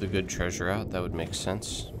most of the good treasure out. That would make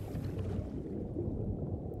sense.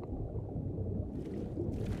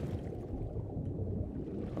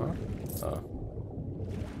 Huh? Oh.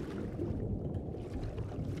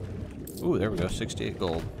 Ooh, there we go. 68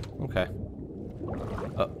 gold. Okay.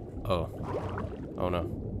 Oh. Oh no.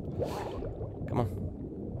 Come on.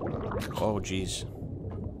 Oh, jeez.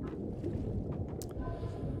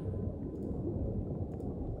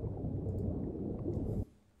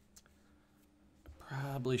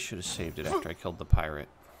 Probably should have saved it after I killed the pirate.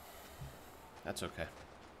 That's okay.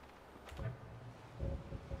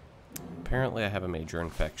 Apparently I have a major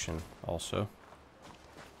infection also.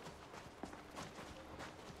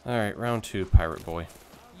 Alright, round 2, pirate boy.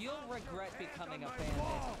 You'll regret becoming a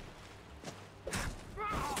bandit.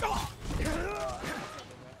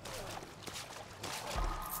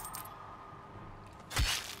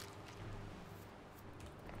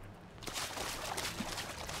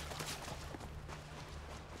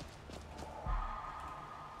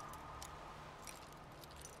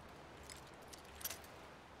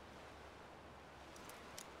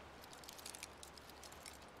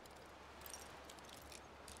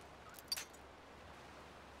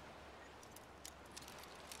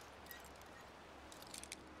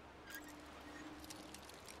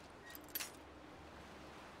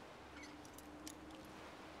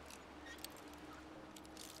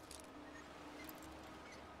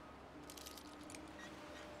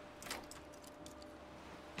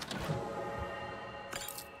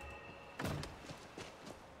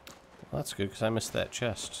 Well, that's good, because I missed that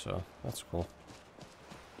chest, so that's cool.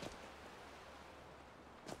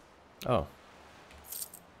 Oh.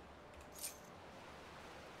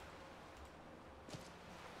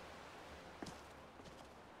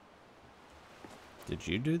 Did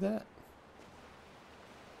you do that?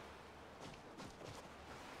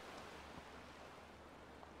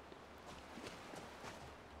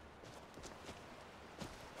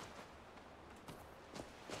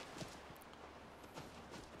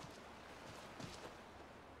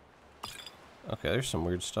 Okay, there's some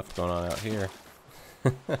weird stuff going on out here.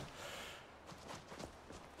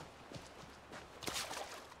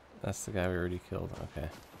 That's the guy we already killed. Okay.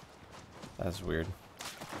 That's weird.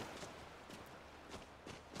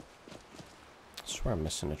 swear I'm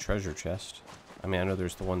missing a treasure chest. I mean, I know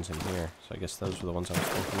there's the ones in here, so I guess those were the ones I was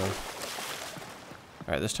thinking of.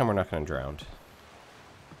 Alright, this time we're not going to drown.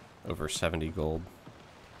 Over 70 gold.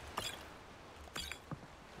 Get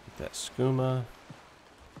that skooma.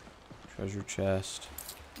 Treasure chest.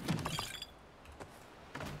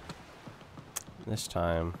 This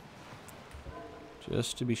time,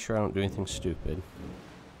 just to be sure I don't do anything stupid.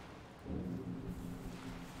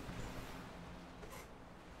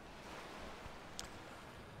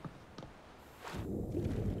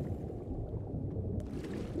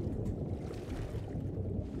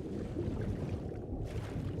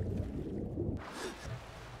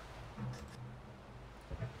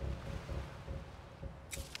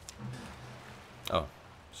 Oh,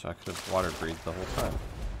 so I could have water breathed the whole time.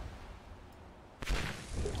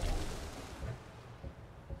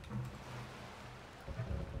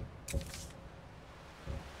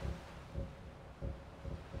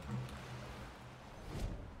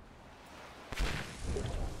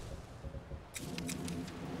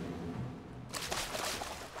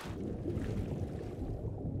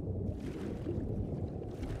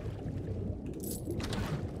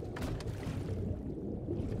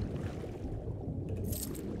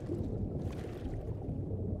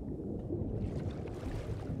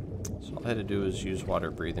 All I had to do was use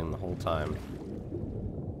water breathing the whole time.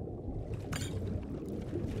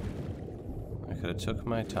 I could have took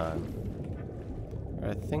my time.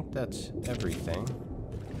 I think that's everything.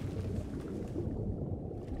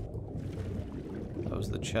 That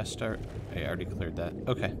was the chest art. I already cleared that.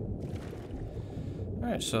 Okay.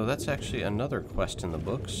 Alright, so that's actually another quest in the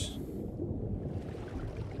books.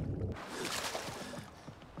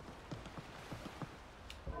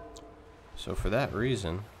 So for that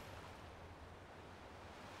reason,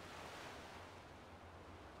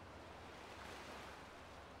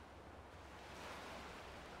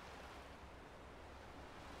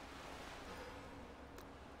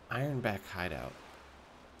 Ironback hideout.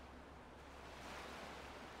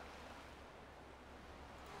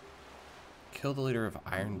 Kill the leader of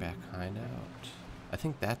Ironback hideout. I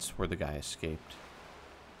think that's where the guy escaped.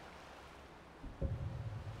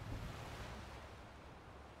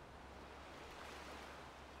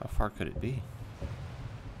 How far could it be?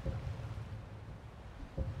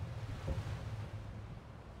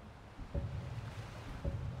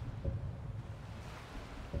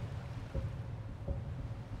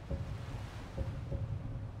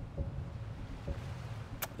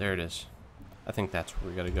 There it is. I think that's where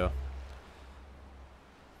we gotta go.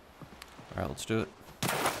 Alright, let's do it.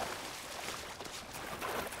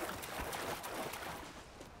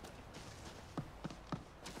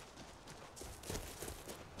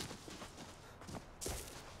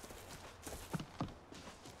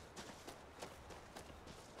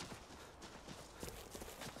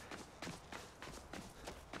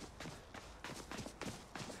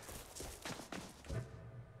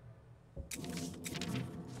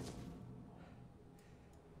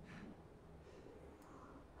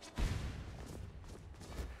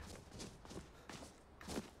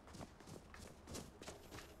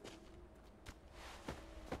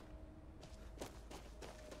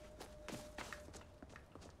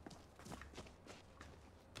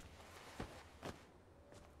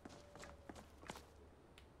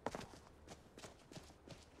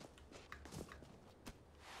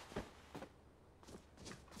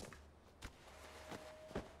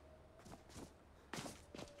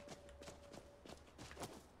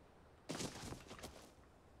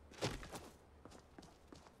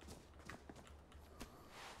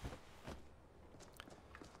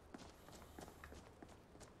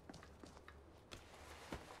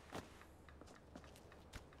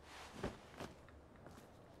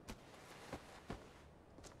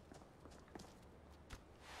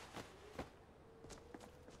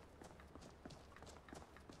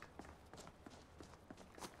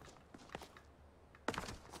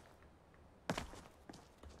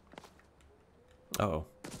 Uh-oh.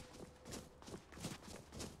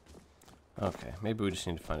 Okay, maybe we just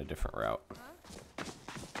need to find a different route.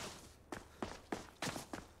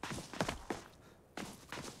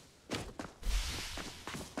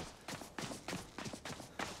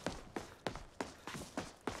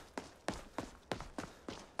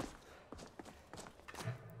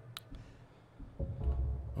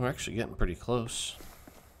 We're actually getting pretty close.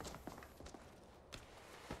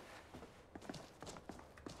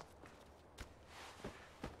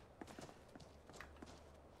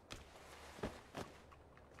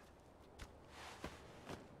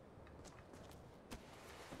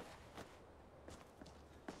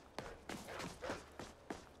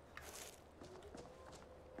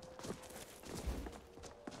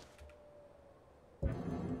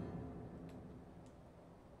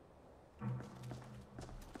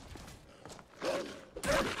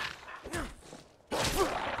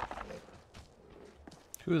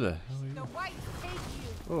 Who the hell are you? The whites take you.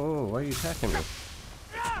 Oh, why are you attacking me?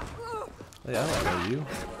 Hey, I don't know you.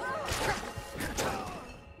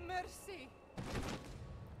 Mercy.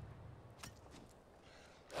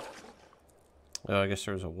 Oh, I guess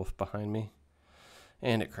there was a wolf behind me.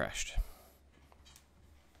 And it crashed.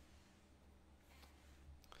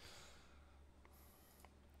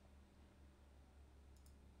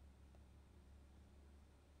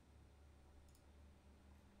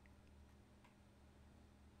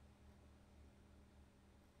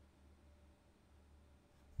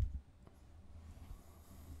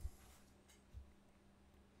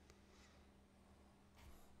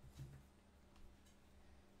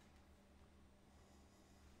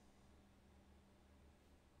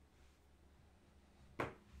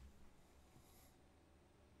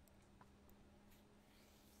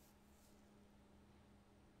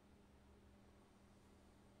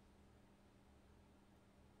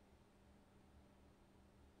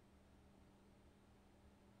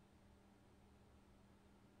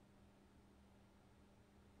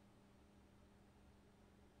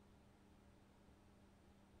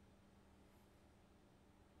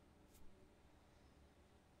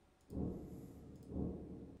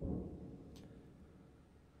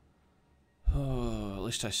 Oh, at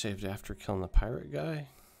least I saved after killing the pirate guy,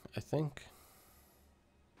 I think.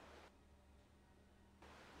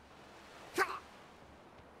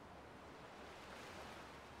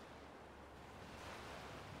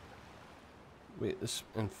 Wait, this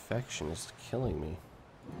infection is killing me.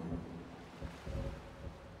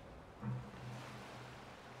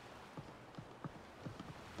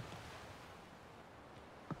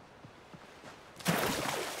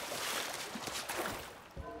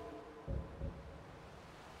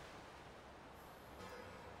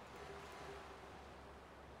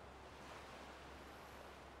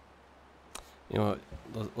 You know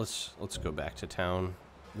what? Let's go back to town.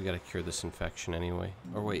 We gotta cure this infection anyway.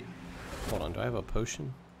 Or wait, hold on. Do I have a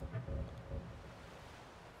potion?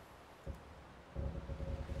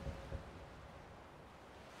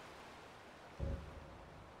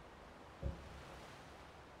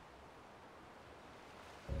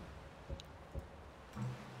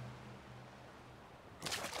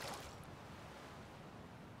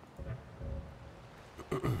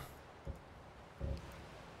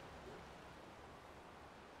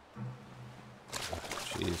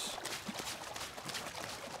 Jeez.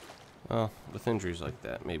 Well, with injuries like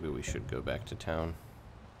that, maybe we should go back to town.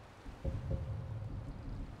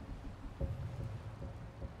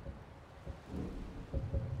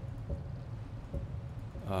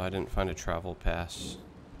 I didn't find a travel pass.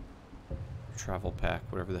 Travel pack,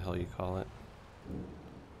 whatever the hell you call it.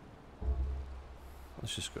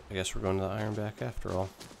 Let's just go. I guess we're going to the Ironback after all.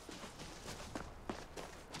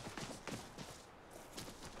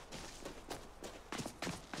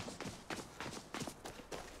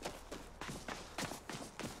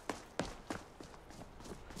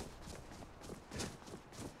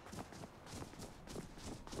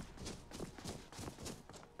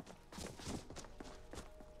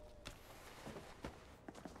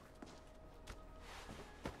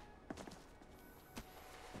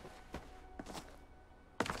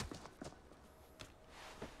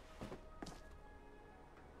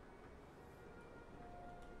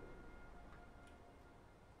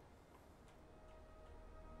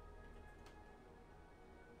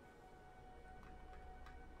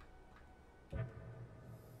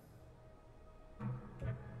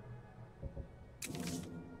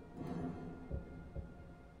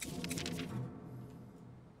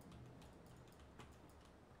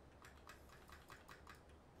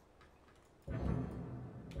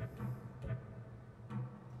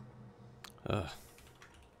 Ugh.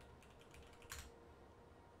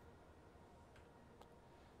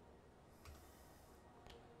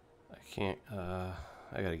 I can't, I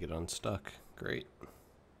gotta get unstuck. Great.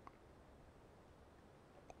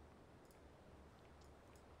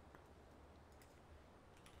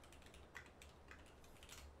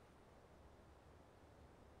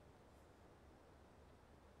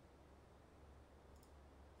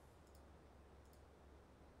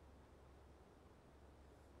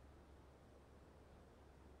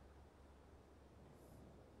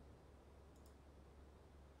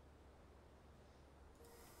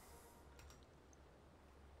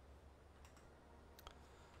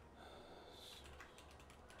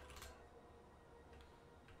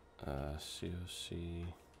 COC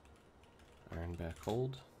Ironback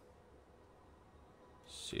hold.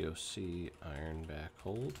 COC Ironback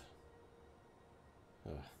hold.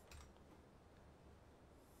 Ugh.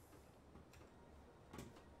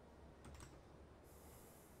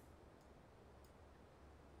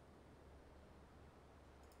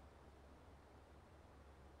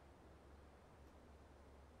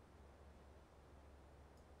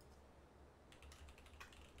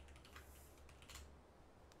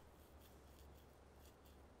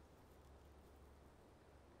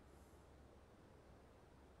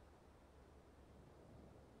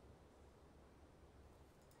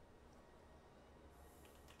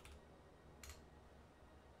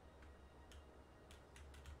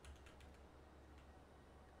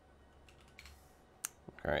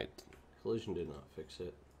 Alright. Collision did not fix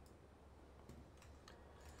it.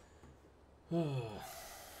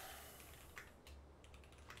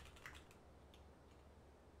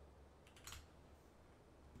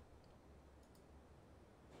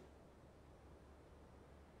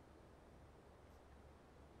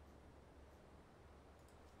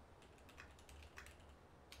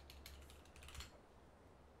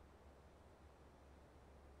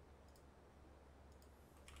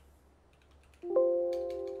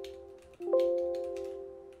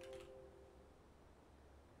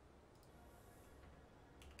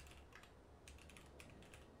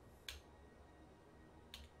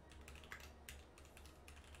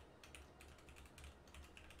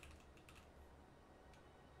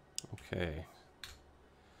 Okay.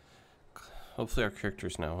 Hopefully our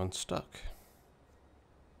character's now unstuck.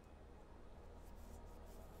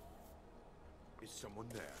 Is someone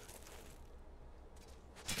there?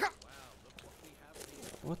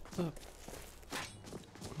 What the?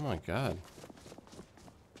 Oh my god.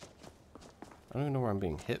 I don't even know where I'm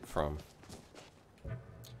being hit from.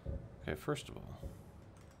 Okay, first of all.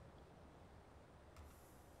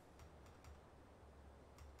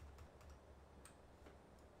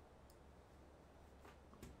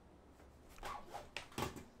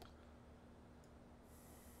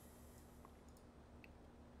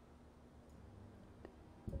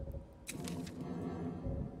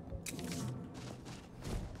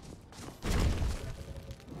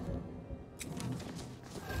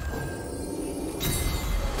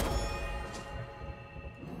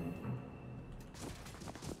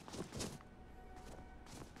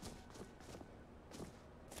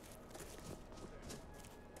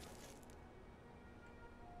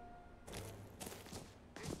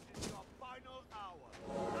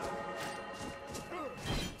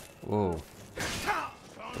 Whoa.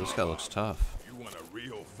 This guy looks tough. You want a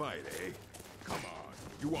real fight, eh? Come on.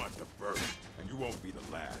 You want the first, and you won't be the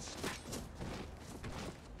last.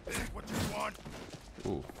 This is what you want?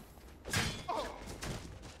 Ooh.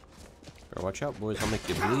 Better watch out, boys. I'll make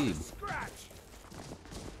you bleed.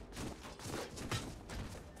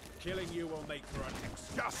 Killing you will make for an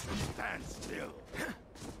just stand still.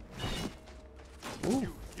 Ooh.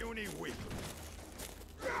 You puny weakling.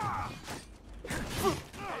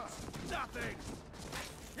 It's nothing.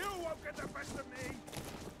 You won't get the best of me.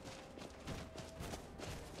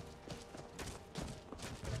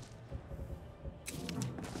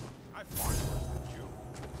 I fought with you.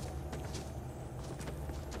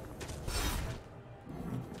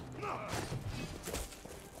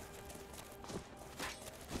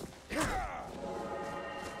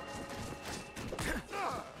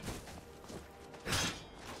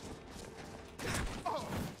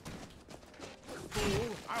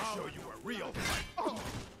 I'll show you a real fight.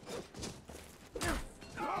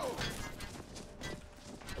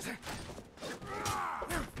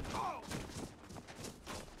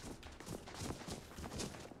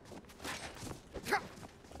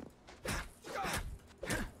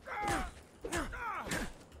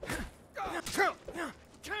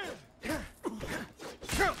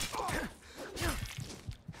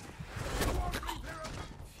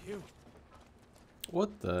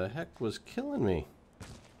 What the heck was killing me?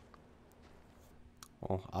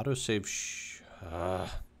 Well, autosave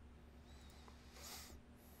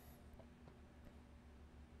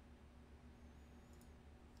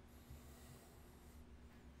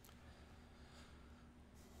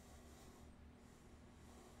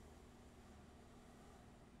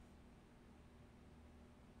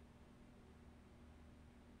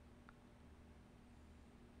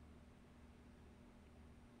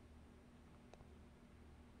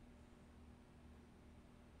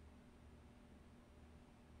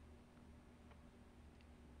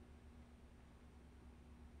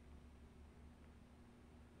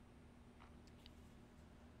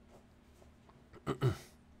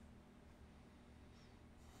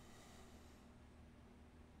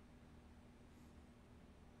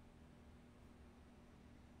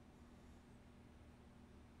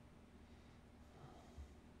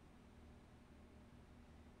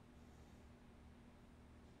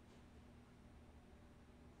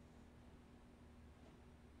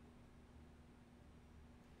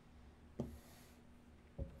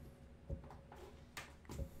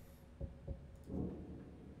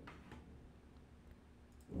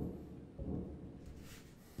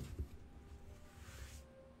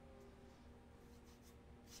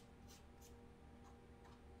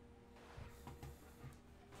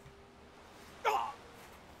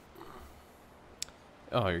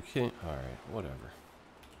Oh, you're kidding? Alright, whatever.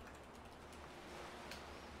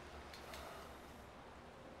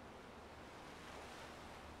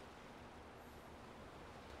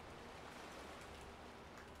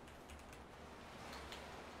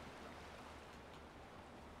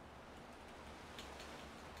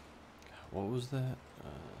 what was that?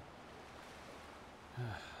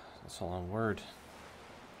 That's a long word.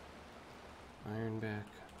 Ironback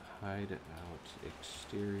hideout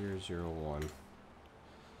exterior 01. So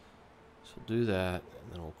we'll do that,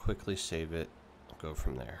 and then we'll quickly save it. Go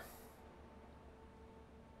from there.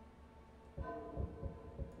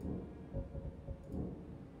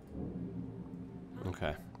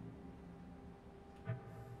 Okay.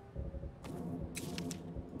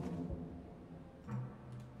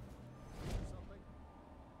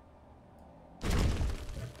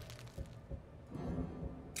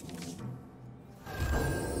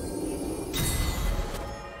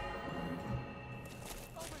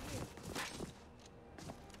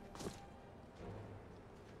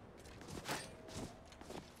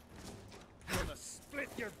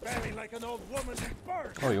 Your belly like an old woman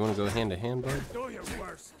bird. Oh, you want to go hand to hand, bud? Do your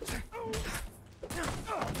worst.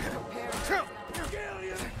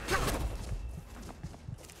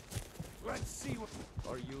 Let's see what.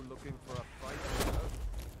 Are you looking for a fight?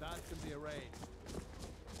 That can be arranged.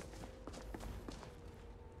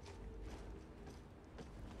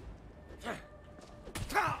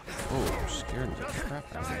 Oh, scared the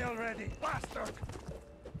crap out of me. Already, bastard!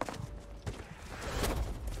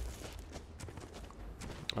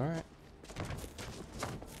 All right.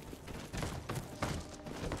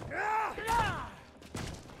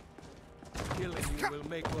 Killing you will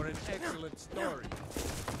make for an excellent story.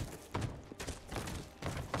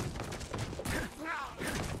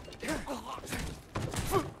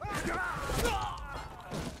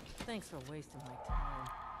 Thanks for wasting my time.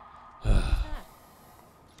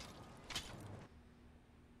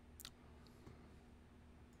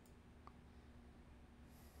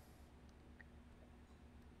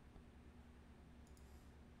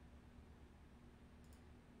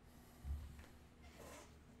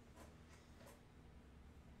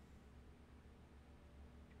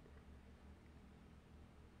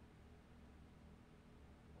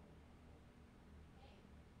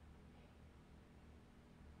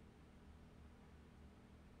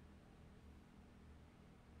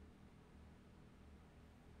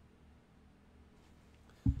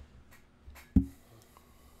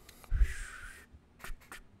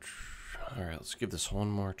 All right, let's give this one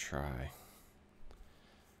more try.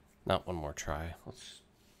 Not one more try. Let's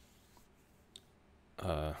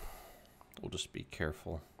we'll just be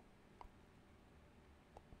careful.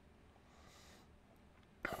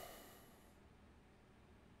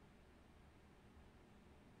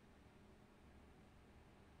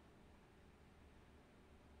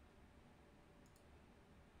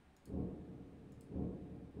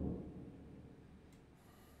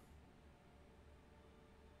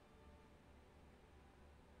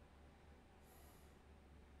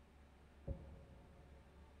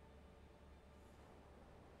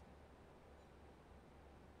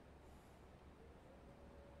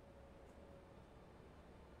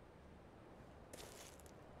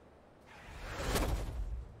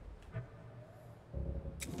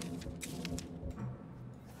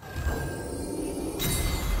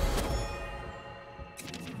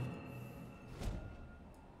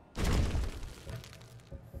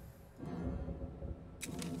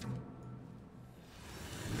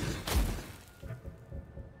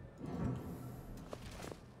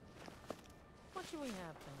 What do we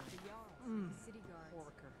have then? City guards.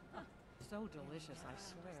 Porker. So delicious, I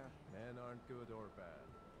swear. Men aren't good or bad.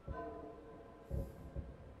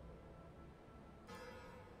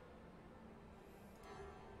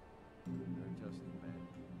 They're just men.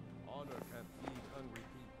 Honor can't feed hungry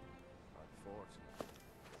people. Unfortunately.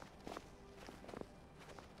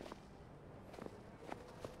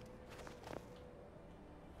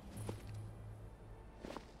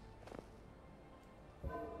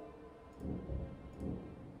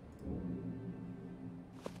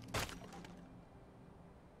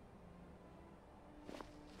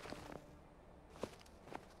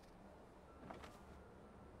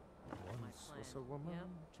 Was a woman. Yeah,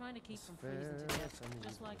 trying to keep from fair freezing to death, and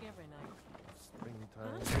just like every night.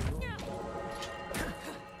 Springtime.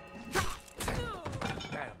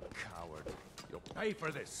 Damn coward. You'll pay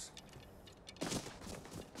for this.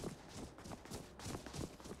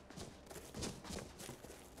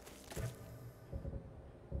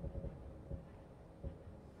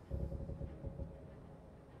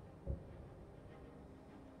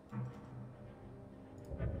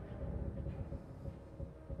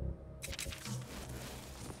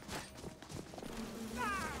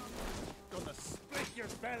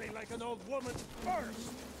 Like an old woman's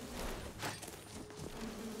purse.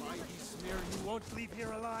 By the smear, you won't leave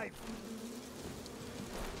here alive.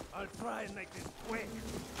 I'll try and make this quick.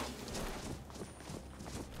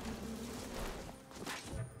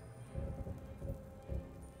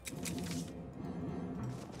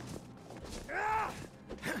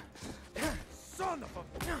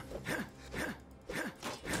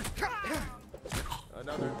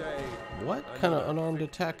 What kind of unarmed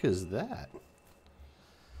attack is that?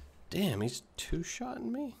 Damn, he's two-shotting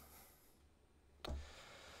me?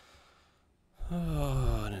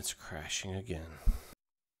 Oh, and it's crashing again.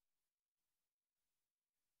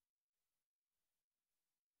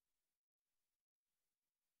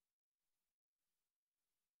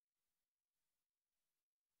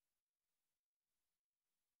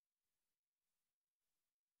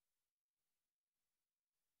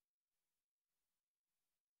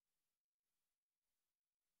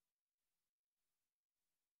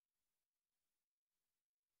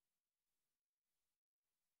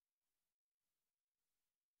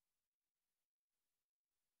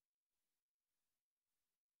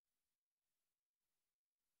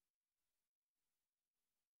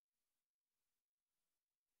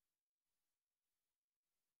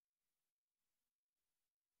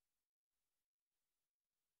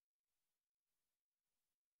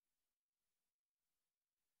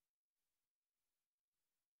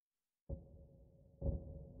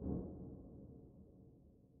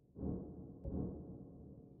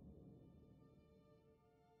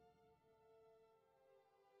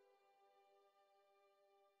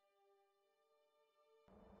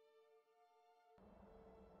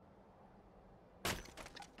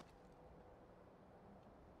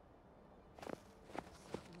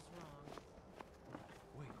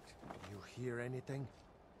 Hear anything?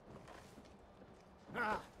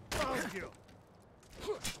 Found you.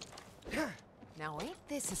 Now ain't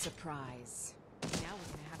this a surprise? Now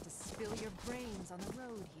we're gonna have to spill your brains on the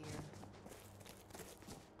road here.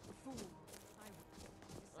 Fool. Is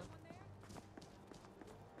someone there?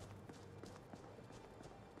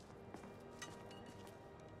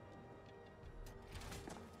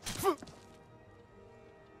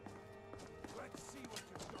 Let's see what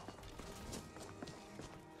you've got.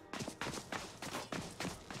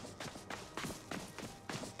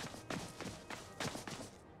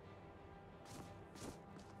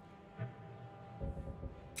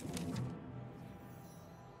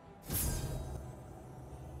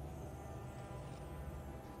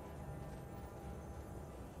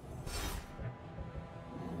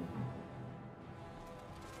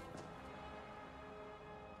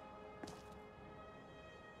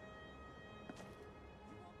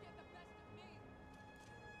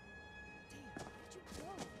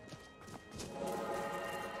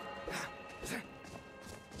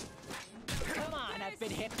 Come on, I've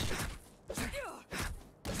been hit.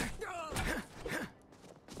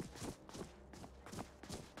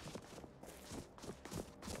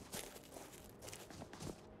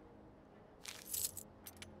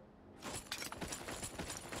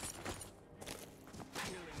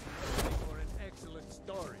 For an excellent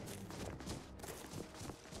story.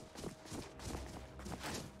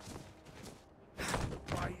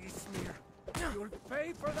 Why, Ismir, you'll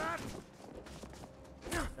pay for that?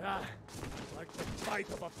 Ah, like the bite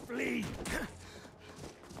of a flea.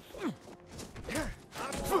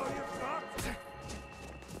 That's all you've got?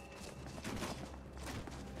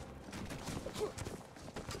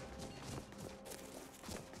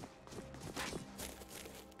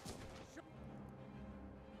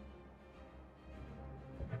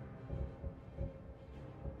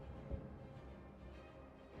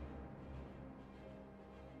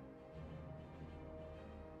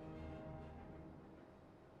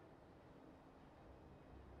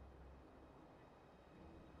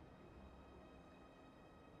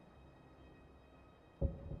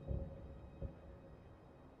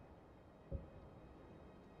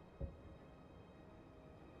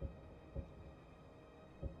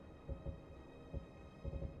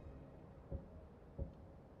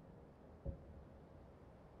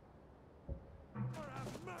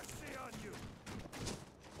 Have mercy on you!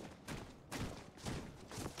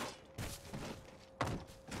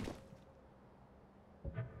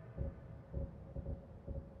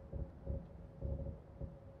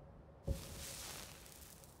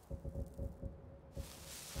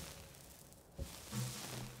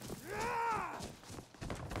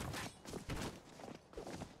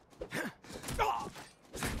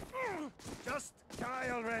 Just die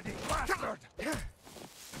already, bastard!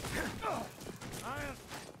 I'll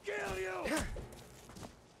kill you!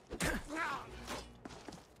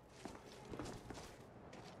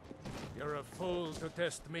 You're a fool to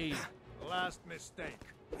test me. Last mistake.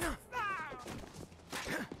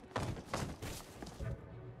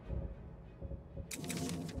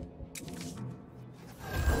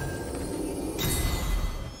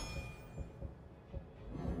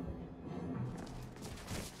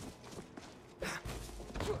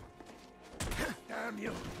 Damn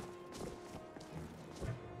you!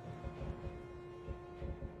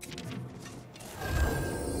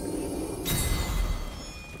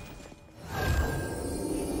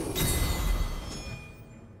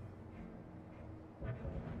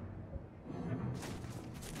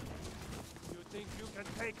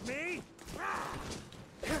 take me?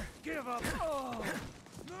 Give up! Oh,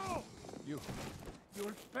 no! You'll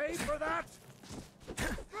pay for that!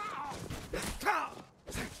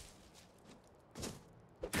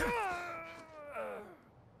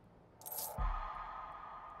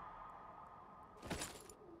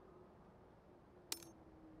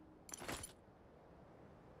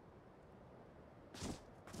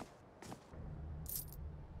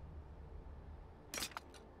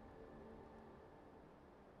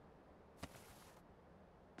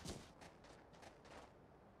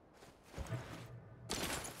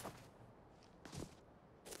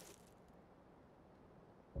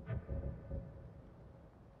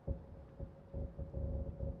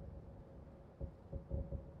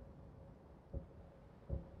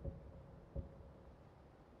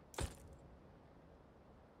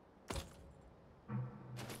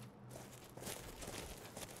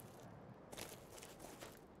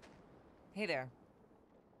 Hey there.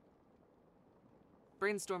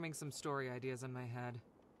 Brainstorming some story ideas in my head.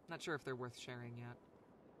 Not sure if they're worth sharing yet.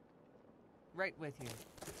 Right with you.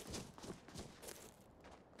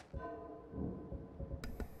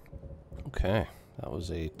 Okay, that was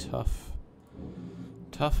a tough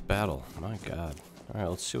battle. My god. Alright,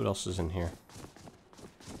 let's see what else is in here.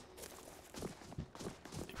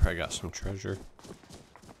 Probably got some treasure.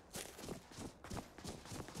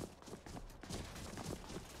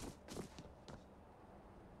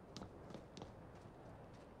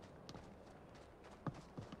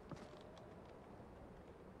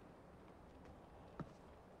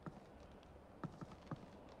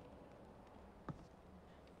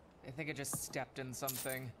 I think I just stepped in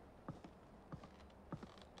something.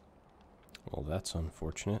 Well, that's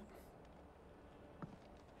unfortunate.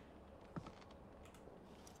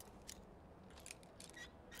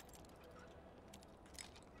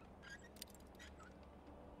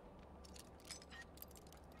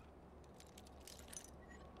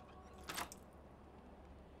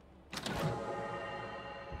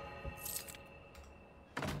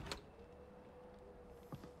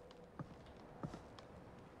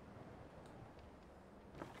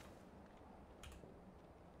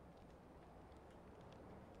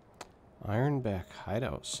 Ironback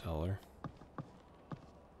hideout cellar.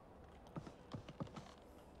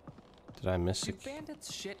 Did I miss Do it?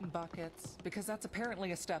 bandits shit in buckets? Because that's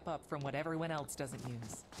apparently a step up from what everyone else doesn't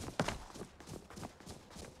use.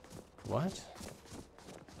 What?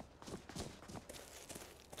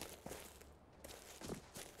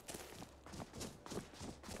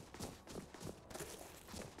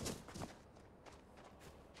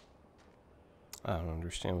 I don't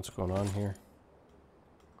understand what's going on here.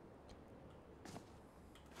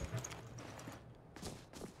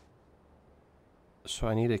 So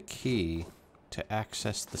I need a key to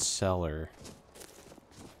access the cellar.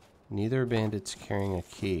 Neither bandit's carrying a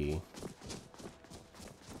key.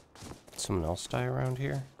 Did someone else die around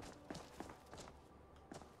here?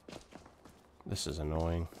 This is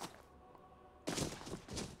annoying.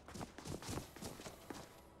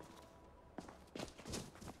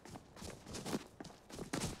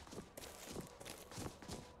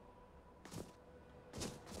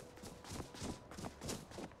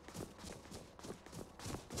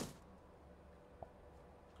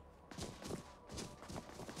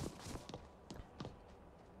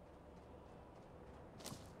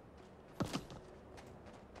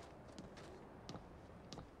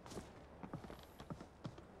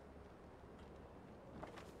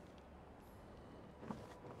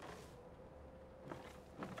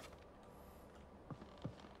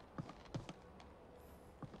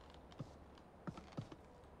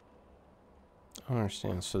 I don't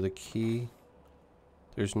understand. So the key...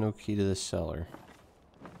 There's no key to the cellar.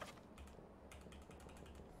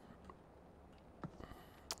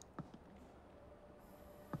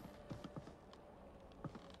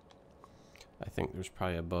 I think there's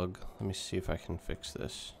probably a bug. Let me see if I can fix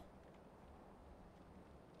this.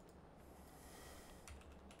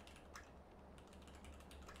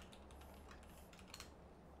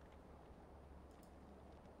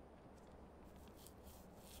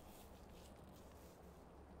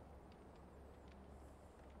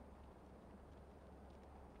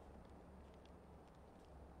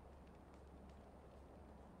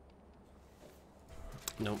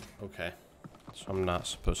 Nope, okay. So I'm not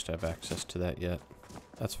supposed to have access to that yet.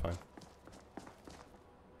 That's fine.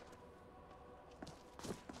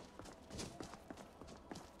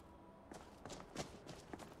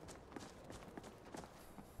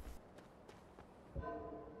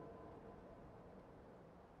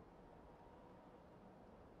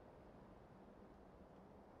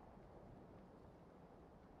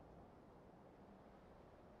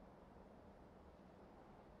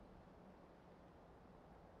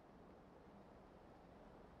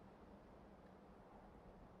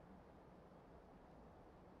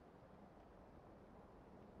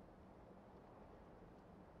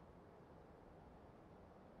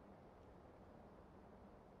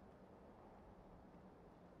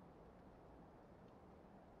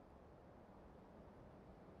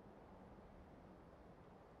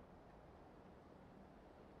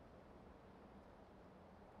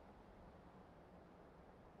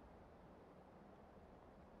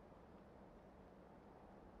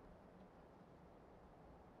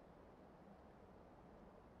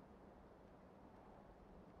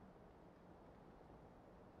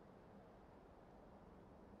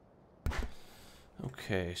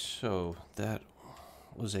 Okay, so that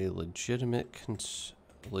was a legitimate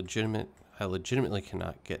I legitimately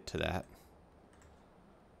cannot get to that.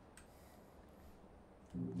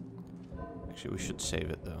 Actually, we should save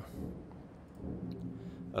it though.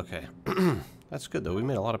 Okay. That's good though. We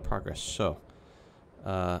made a lot of progress. So,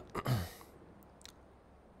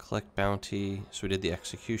 collect bounty. So we did the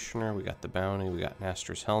executioner, we got the bounty, we got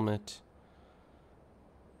Master's helmet.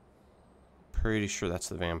 Pretty sure that's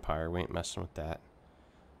the vampire. We ain't messing with that.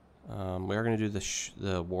 We are going to do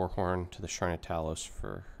the war horn to the Shrine of Talos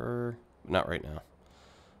for her. Not right now.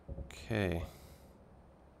 Okay.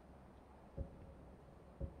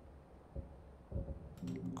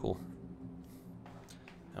 Cool.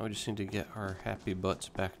 Now we just need to get our happy butts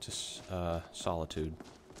back to Solitude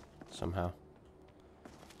somehow.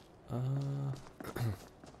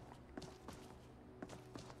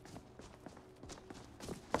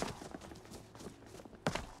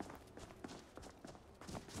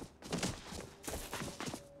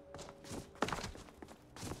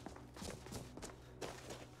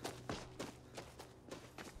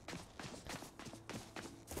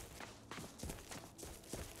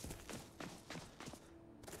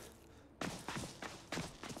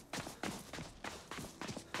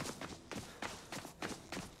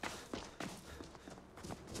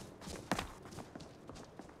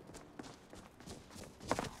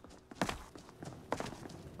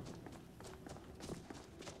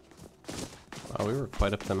 Wow, we were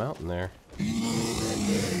quite up the mountain there.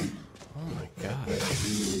 Oh my god.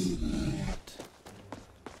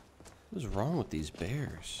 What is wrong with these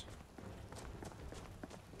bears?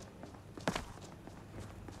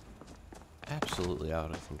 Absolutely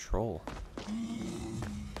out of control.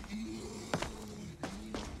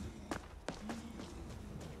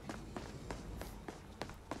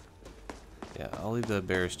 Yeah, I'll leave the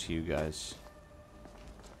bears to you guys.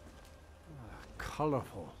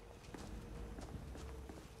 Colorful.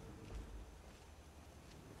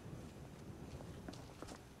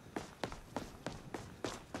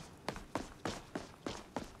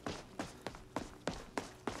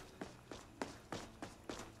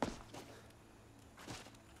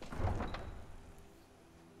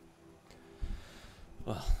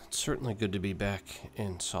 Well, it's certainly good to be back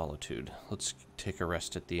in Solitude. Let's take a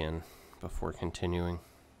rest at the inn before continuing.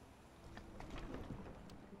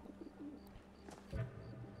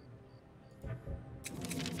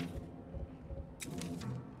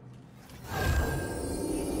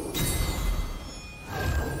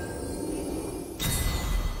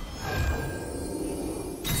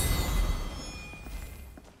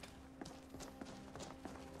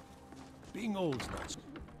 Being old's nice.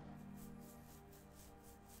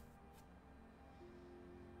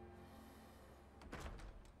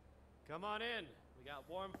 Come on in. We got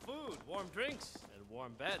warm food, warm drinks, and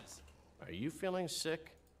warm beds. Are you feeling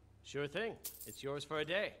sick? Sure thing. It's yours for a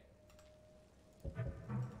day.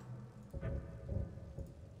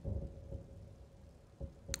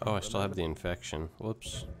 Oh, I still have the infection.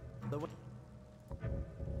 Whoops. I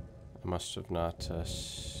must have not,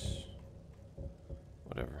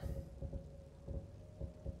 whatever.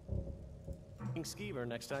 Skeever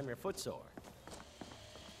next time you're footsore.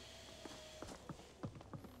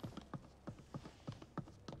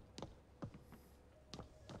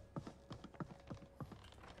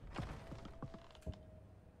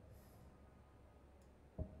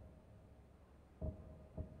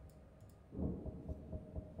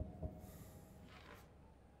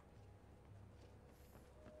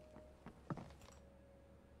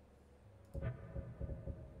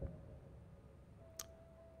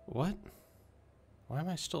 What? Why am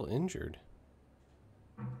I still injured?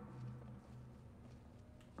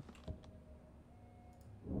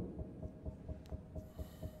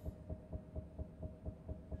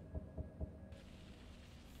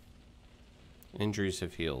 Injuries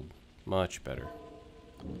have healed. Much better.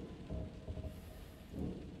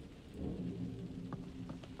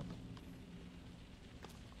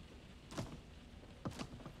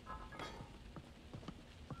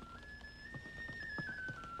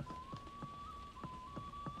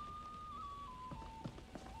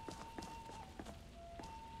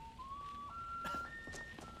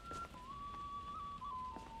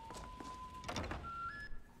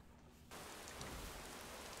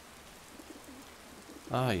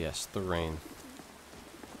 Ah, yes, the rain.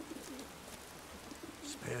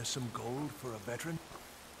 Spare some gold for a veteran?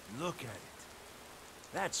 Look at it.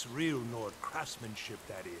 That's real Nord craftsmanship,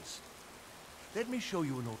 that is. Let me show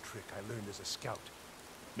you an old trick I learned as a scout.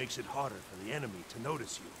 Makes it harder for the enemy to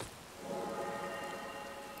notice you.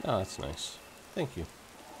 Oh, that's nice. Thank you.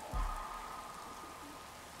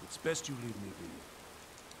 It's best you leave me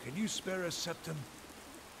be. Can you spare a septum?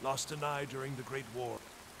 Lost an eye during the Great War.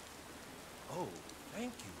 Oh,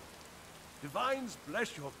 thank you. Divines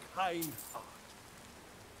bless your kind heart.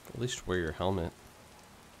 At least wear your helmet.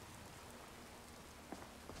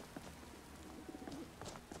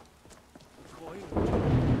 Coin.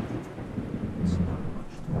 It's not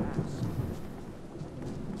much to ask.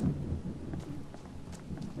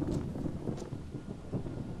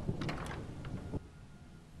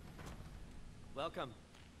 Welcome.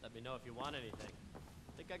 Let me know if you want anything.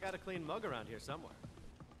 Think I got a clean mug around here somewhere.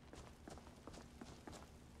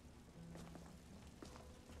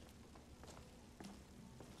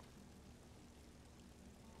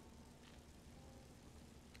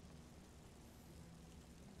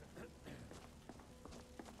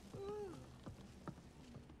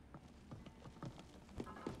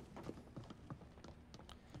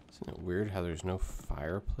 Isn't it weird how there's no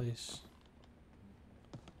fireplace?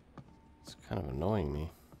 It's kind of annoying me.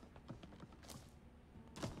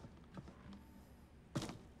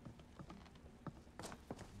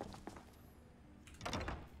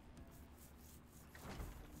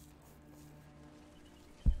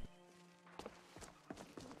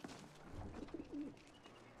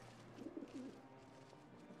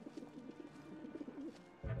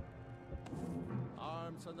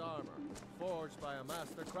 Arms and armor, forged by a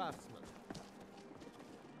master craftsman.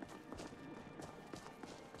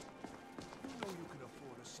 You know you can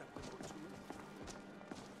afford a septum or two.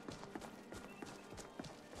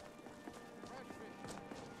 Fresh fish,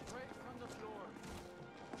 straight from the floor.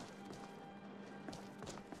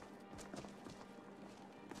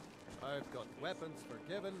 I've got weapons for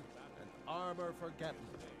giving and armor for getting.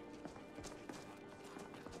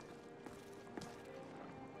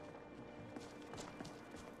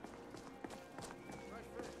 Fresh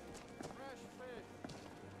fish, fresh fish.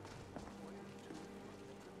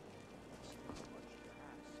 It's not much to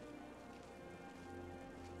ask.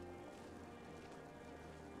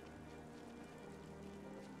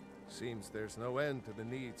 Seems there's no end to the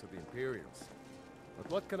needs of the Imperials. But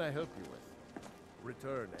what can I help you with?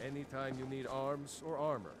 Return anytime you need arms or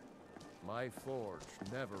armor. My forge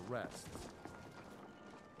never rests.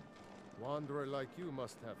 Wanderer like you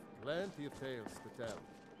must have plenty of tales to tell.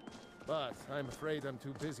 But I'm afraid I'm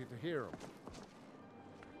too busy to hear them.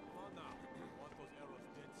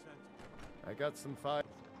 I got some fire.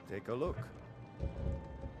 Take a look.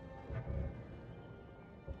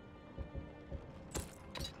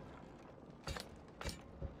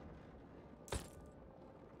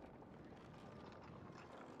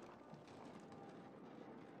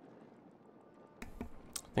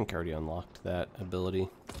 I think I already unlocked that ability.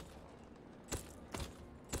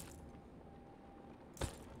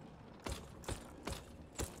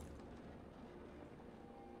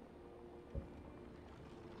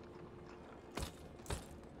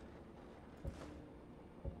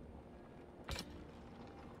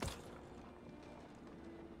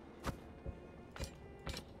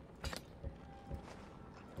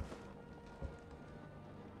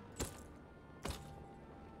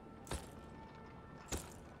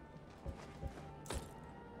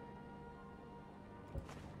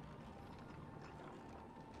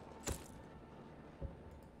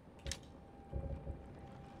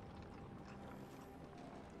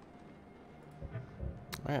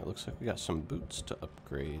 Alright, looks like we got some boots to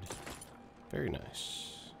upgrade. Very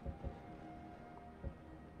nice.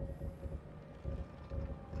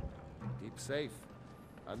 Keep safe.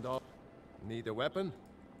 And all. Need a weapon?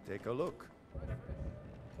 Take a look.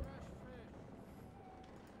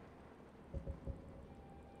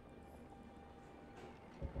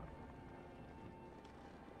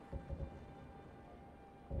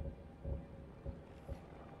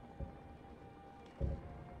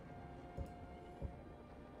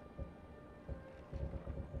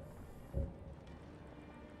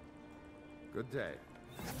 Good day.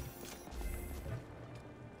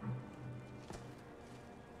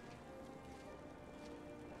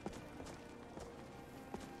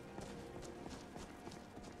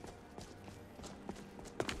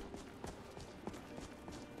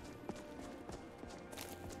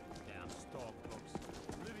 Damn storm dogs.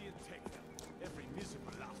 Lydian take them. Every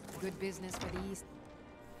miserable last one. Good business for the East.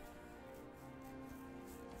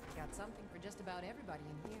 Got something for just about everybody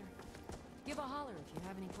in here. Give a holler if you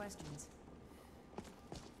have any questions.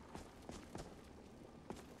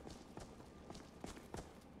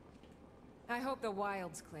 I hope the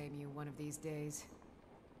wilds claim you one of these days.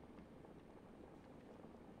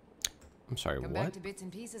 I'm sorry, Come what? back to bits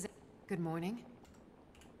and pieces. Good morning.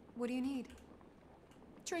 What do you need?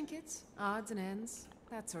 Trinkets, odds and ends,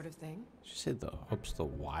 that sort of thing. She said the hopes the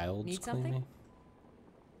wilds Need claim something? me?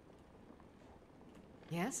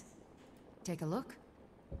 Yes? Take a look.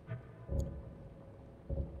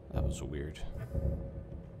 That was weird.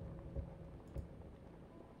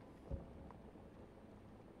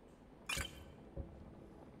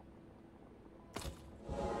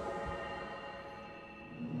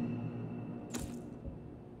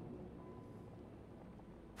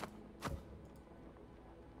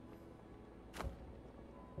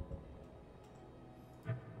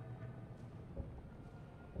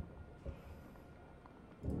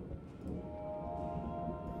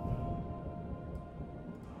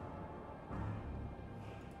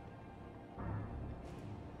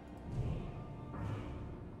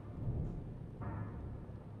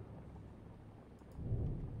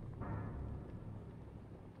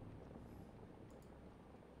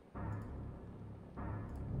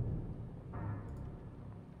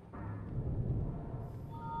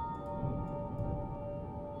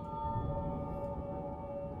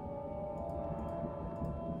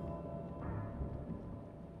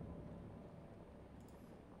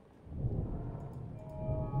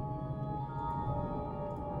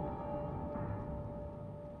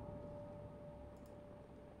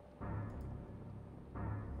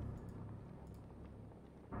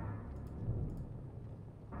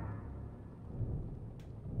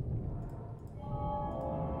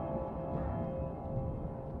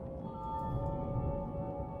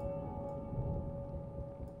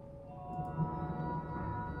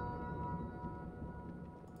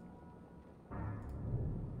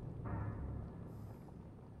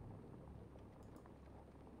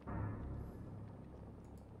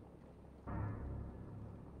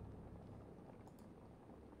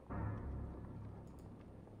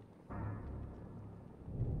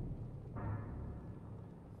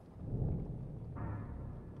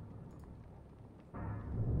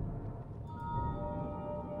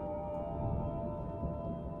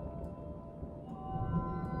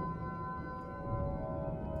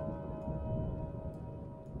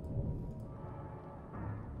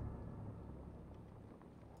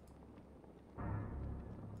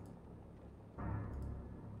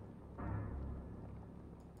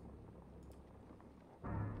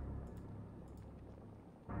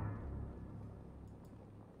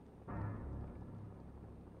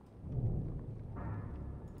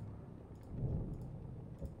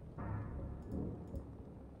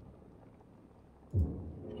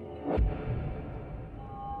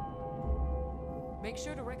 Make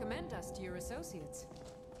sure to recommend us to your associates.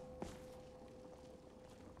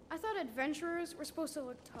 I thought adventurers were supposed to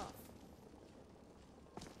look tough.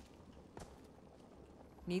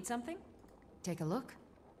 Need something? Take a look.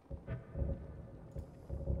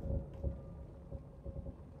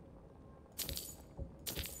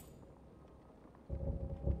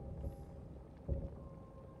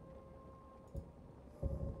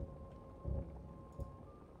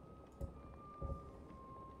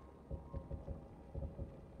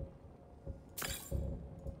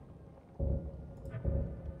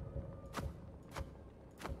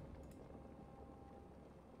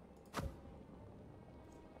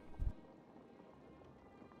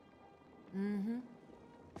 Mm-hmm.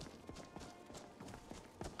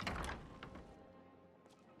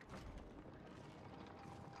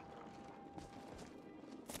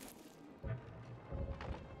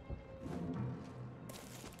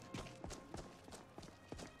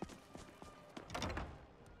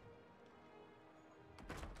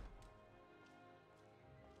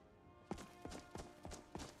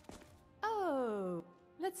 Oh,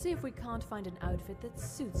 let's see if we can't find an outfit that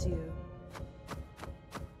suits you.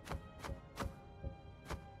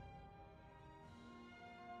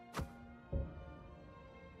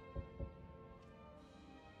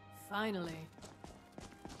 Finally.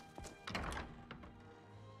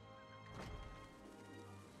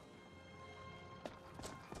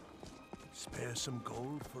 Spare some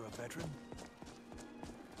gold for a veteran?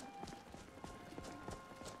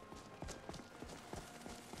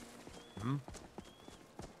 Hmm?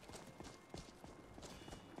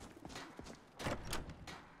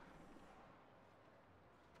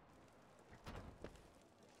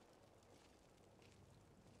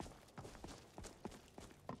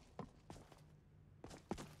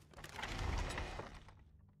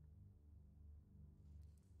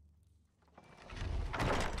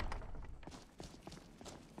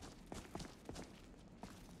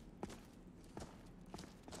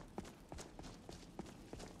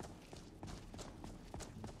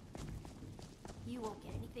 You won't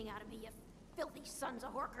get anything out of me, you filthy sons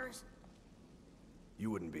of horkers.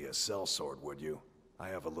 You wouldn't be a sellsword, would you? I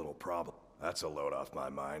have a little problem. That's a load off my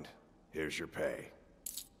mind. Here's your pay.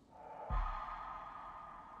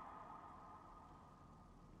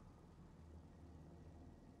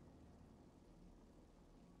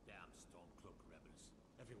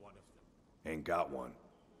 one of them. Ain't got one,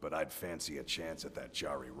 but I'd fancy a chance at that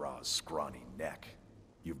Jari Ra's scrawny neck.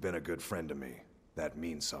 You've been a good friend to me. That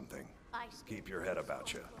means something. Keep your head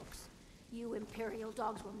about you. You Imperial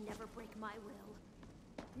dogs will never break my will.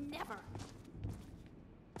 Never!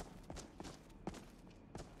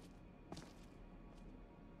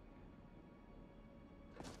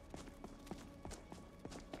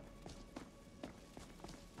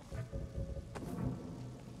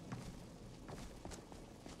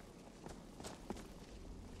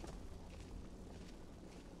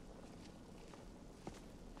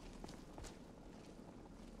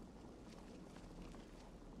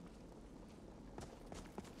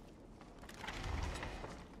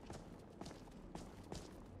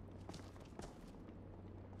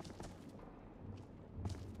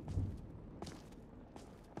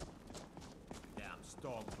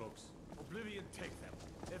 Stormcloaks. Oblivion take them.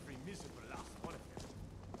 Every miserable last one of them.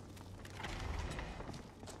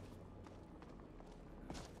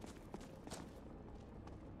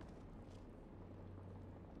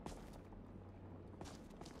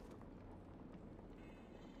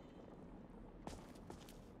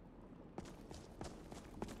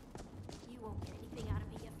 You won't get anything out of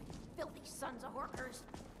me, you filthy sons of horkers.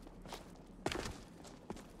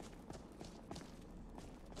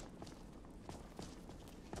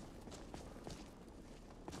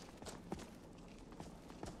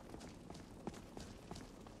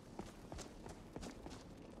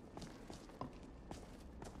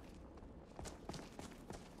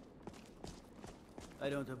 I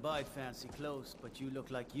don't abide fancy clothes, but you look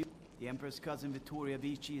like you. The Emperor's cousin Vittoria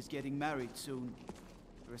Vici is getting married soon.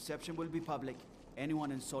 The reception will be public.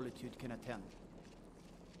 Anyone in Solitude can attend.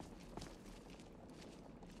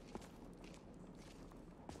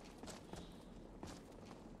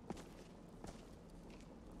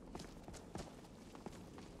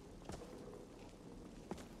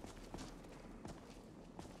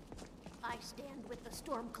 I stand with the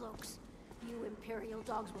Stormcloaks. You Imperial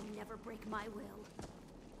dogs will never break my will.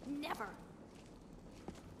 Never!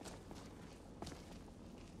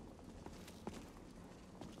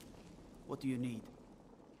 What do you need?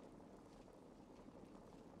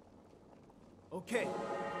 Okay,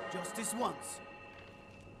 just this once.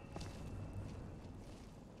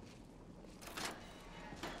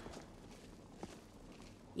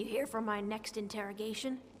 You here for my next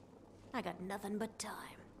interrogation? I got nothing but time.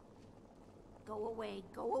 Go away,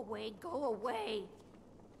 go away, go away!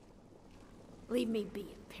 Leave me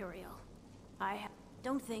be, Imperial.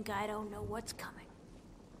 Don't think I don't know what's coming.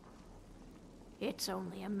 It's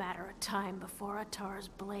only a matter of time before Atar's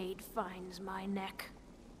blade finds my neck.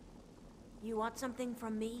 You want something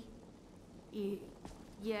from me?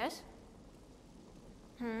 Yes?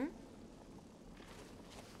 Hmm?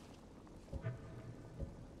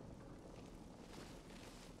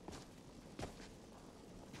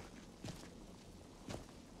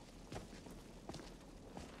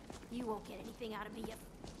 You won't get anything out of me, you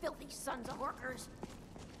filthy sons of horkers.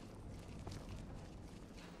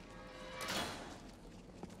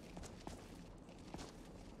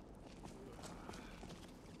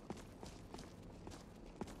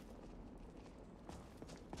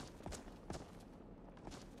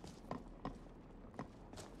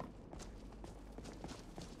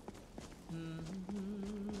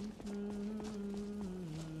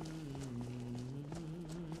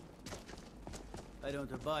 I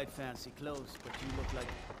don't abide fancy clothes, but you look like...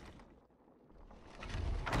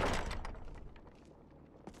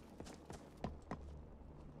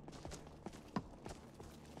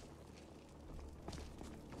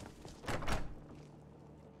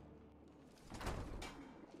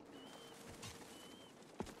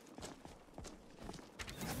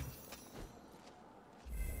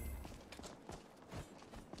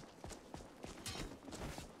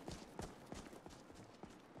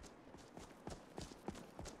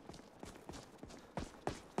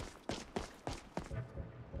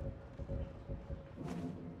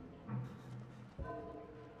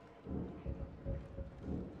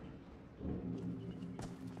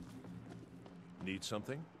 Need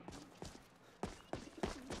something?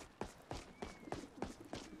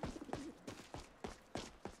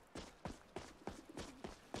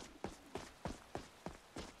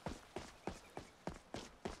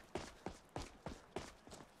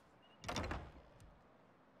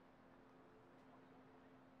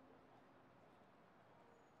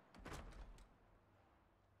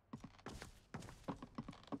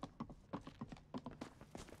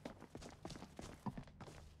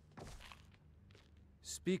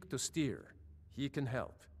 Speak to Steer. He can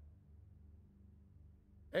help.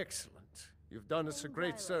 Excellent. You've done us a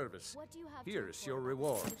great service. Here is your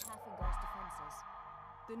reward.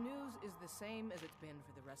 The news is the same as it's been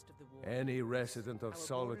for the rest of the war. Any resident of Our borders are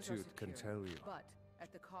Solitude can secure, tell you. But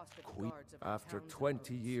at the cost of the Queen, guards of our after towns and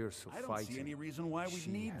 20 roads. years of I don't fighting, see any reason why we she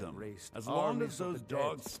need had them. raised As long armies as of those the dead,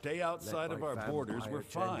 dogs stay outside led of by our borders, we're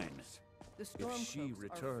vampire fine. generals. The If she Stormcloaks are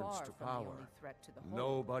returns far to from the power, only threat to the whole.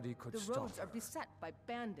 nobody could the stop roads her. are beset by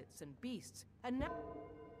bandits and beasts, and now.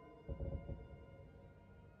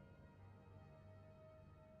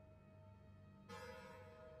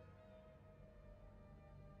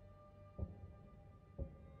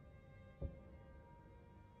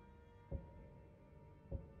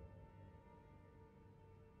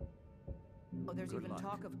 Oh, there's Good even luck.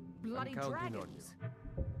 talk of I'm bloody counting on dragons.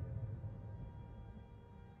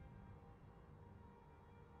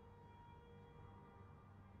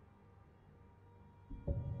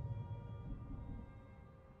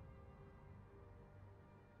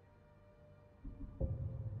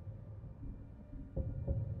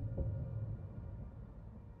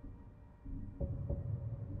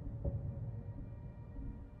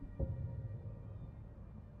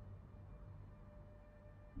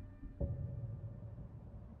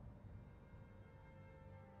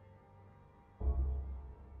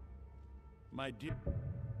 My dear...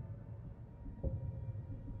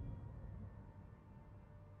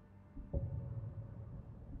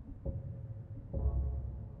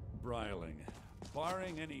 Bryling.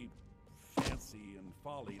 Barring any fancy and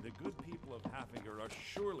folly, the good people of Haffinger are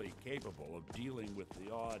surely capable of dealing with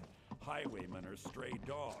the odd highwayman or stray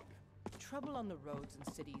dog. Trouble on the roads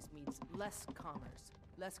and cities means less commerce.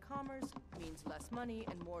 Less commerce means less money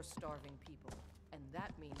and more starving people. And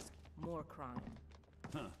that means more crime.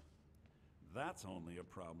 Huh. That's only a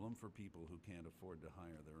problem for people who can't afford to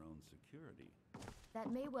hire their own security.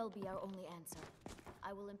 That may well be our only answer.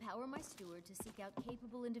 I will empower my steward to seek out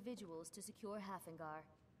capable individuals to secure Haffingar.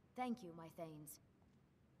 Thank you, my thanes.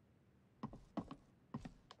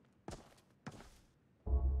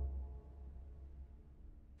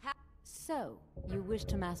 So, you wish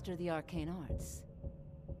to master the arcane arts?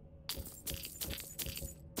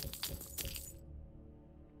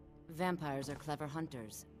 Vampires are clever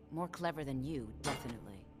hunters. More clever than you,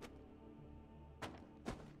 definitely.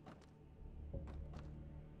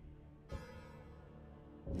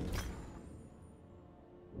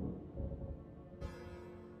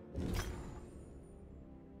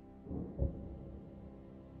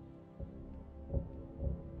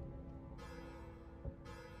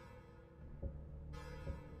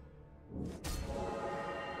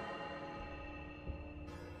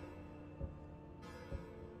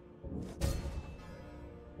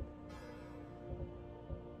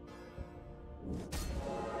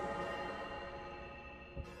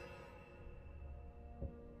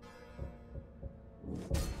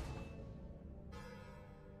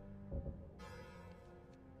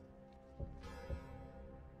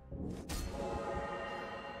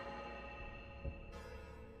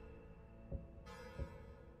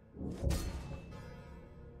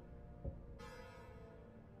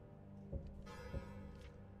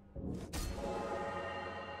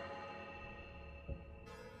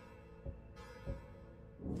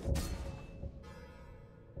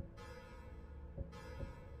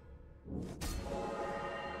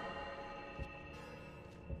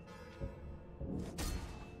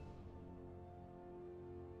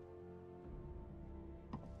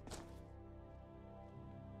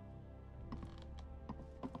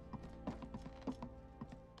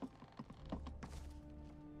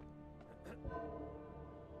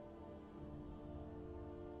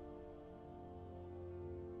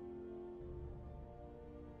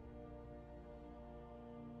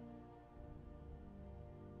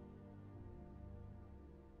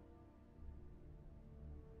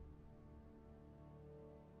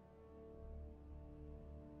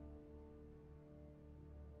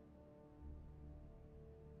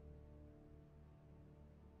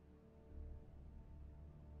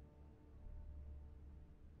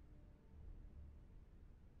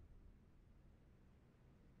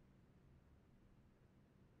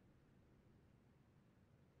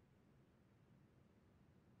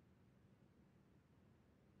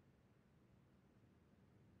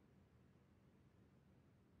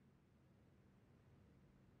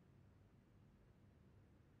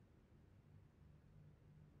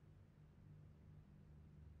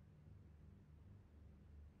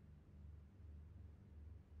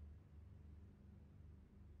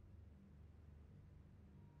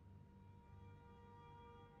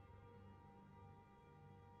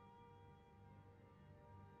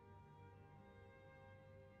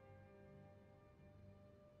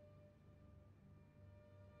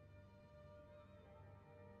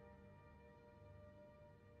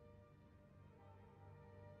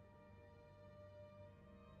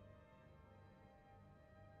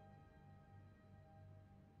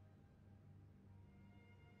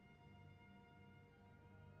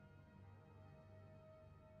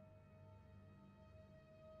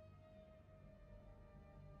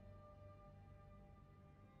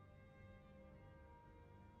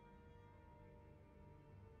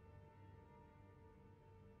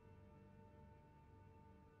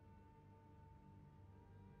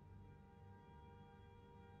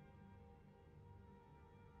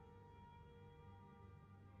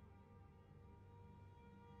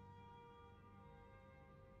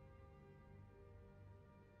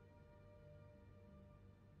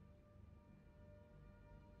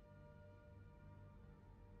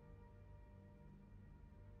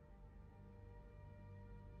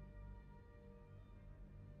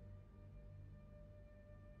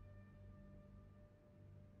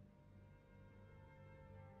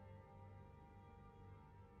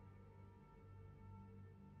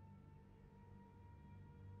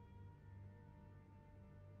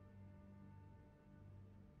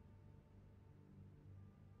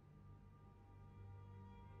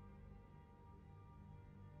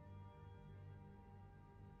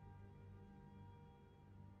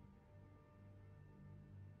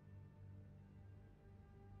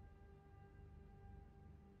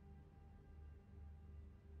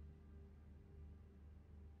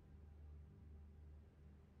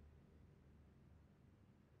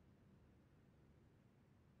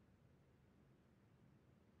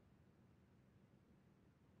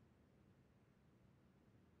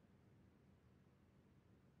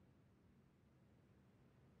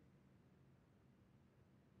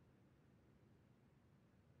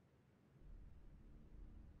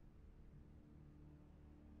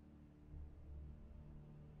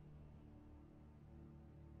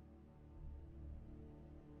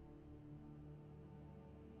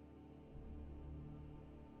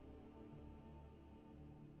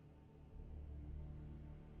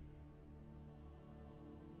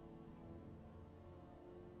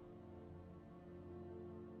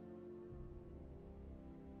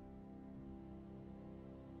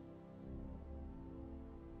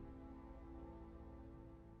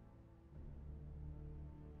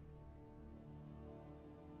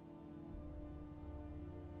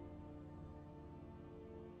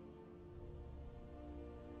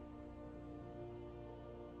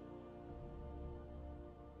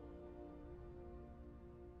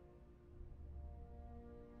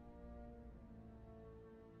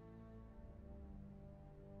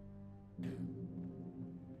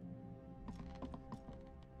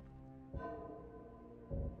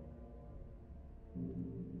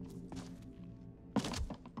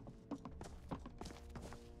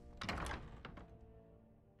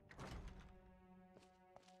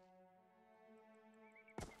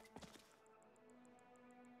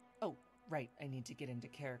 Oh, right, I need to get into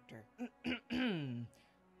character.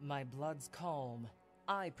 My blood's calm.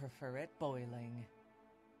 I prefer it boiling.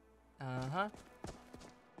 Uh-huh.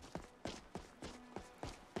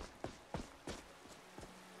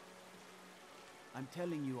 I'm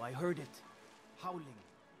telling you, I heard it. Howling.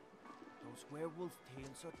 Those werewolf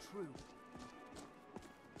tales are true.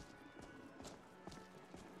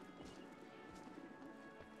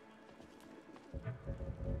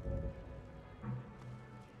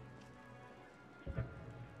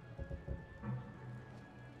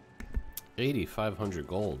 $8,500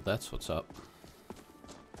 gold. That's what's up.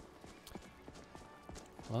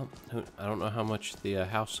 Well, I don't know how much the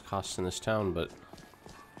house costs in this town, but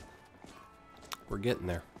we're getting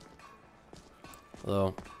there.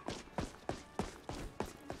 Although,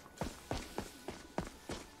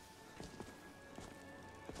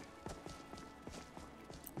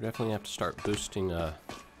 we definitely have to start boosting our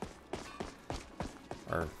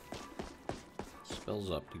spells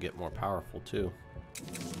up to get more powerful too.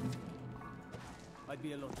 I'd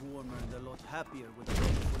be a lot warmer and a lot happier with a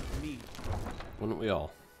belly full of meat. Wouldn't we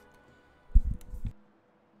all?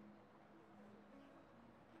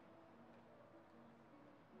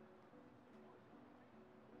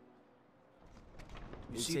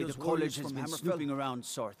 You see, the college has been snooping around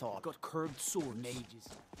Sarthal. Got curved swords. Mages.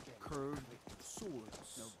 Curved swords.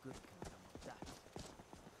 No good can come of that.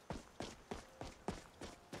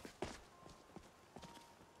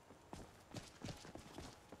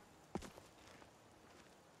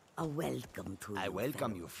 A welcome to you. I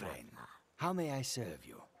welcome you, friend. How may I serve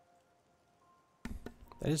you?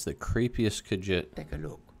 That is the creepiest Khajiit. Take a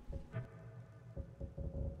look.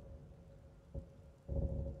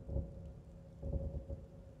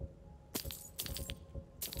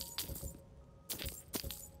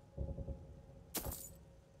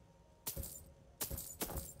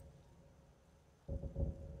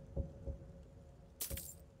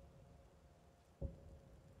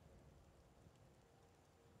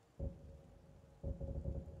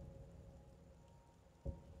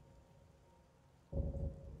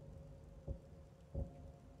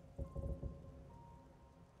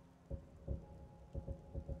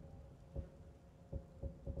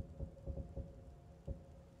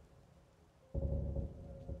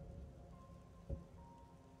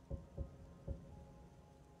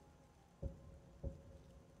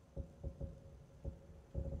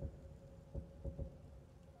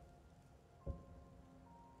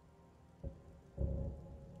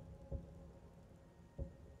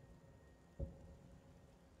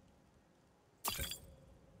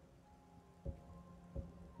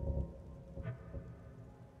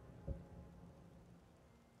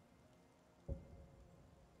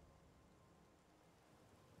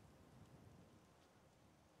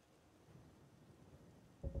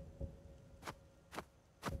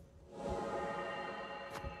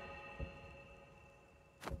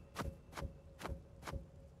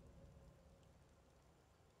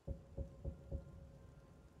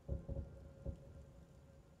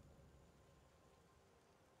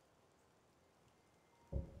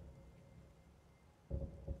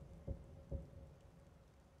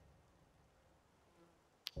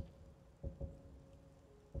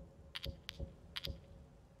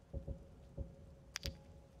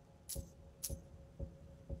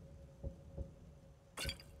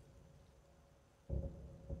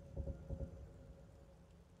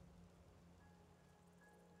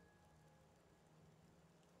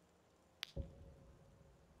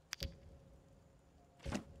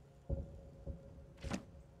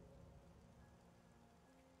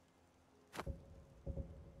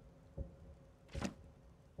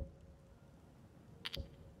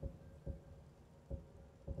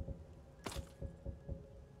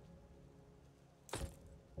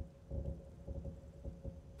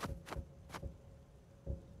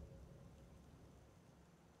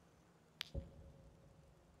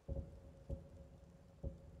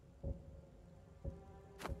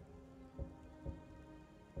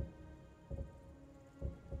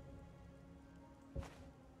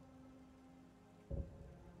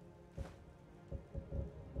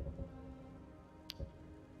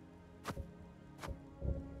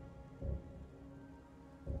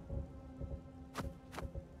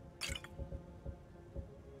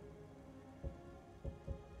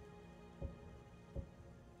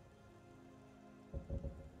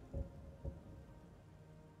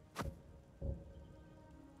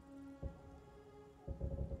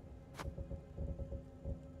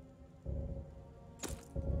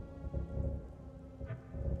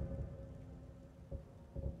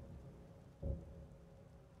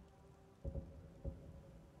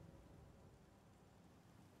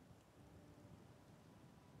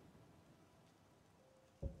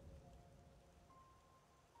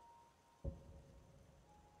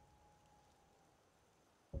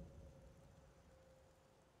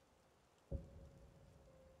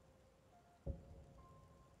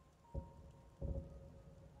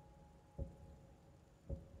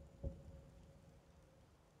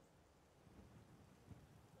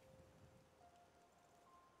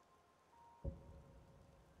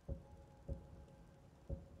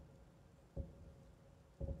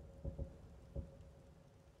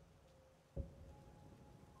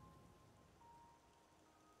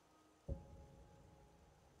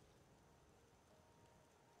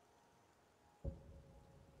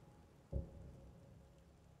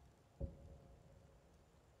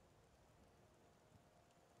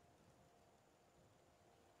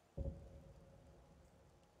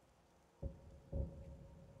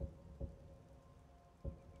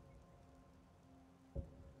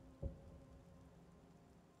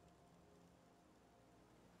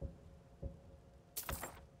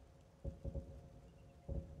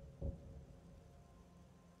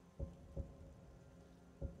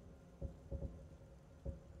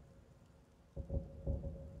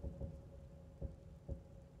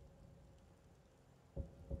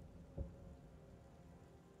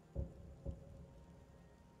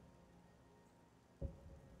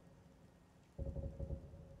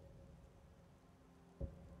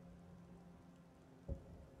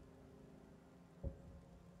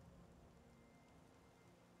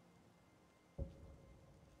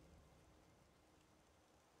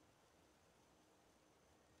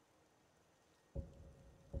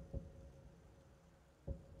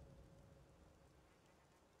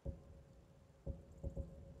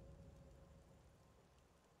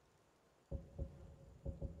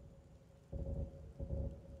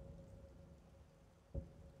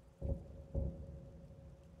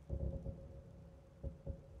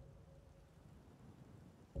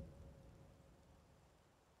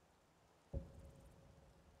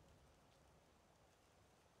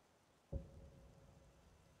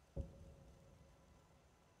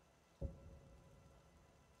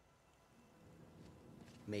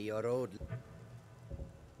 May your road...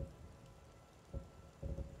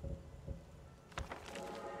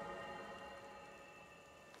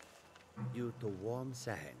 you to warm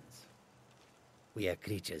sands. We are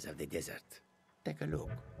creatures of the desert. Take a look.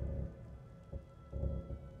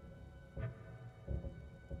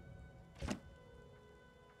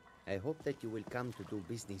 I hope that you will come to do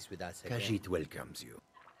business with us again. Khajiit welcomes you.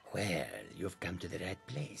 Well, you've come to the right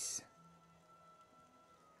place.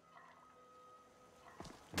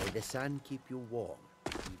 May the sun keep you warm,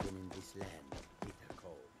 even in this land of bitter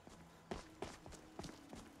cold.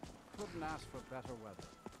 Couldn't ask for better weather.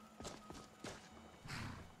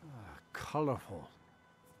 Colorful.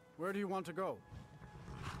 Where do you want to go?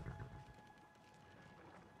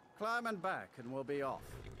 Climb and back, and we'll be off.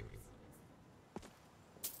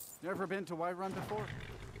 Never been to Whiterun before?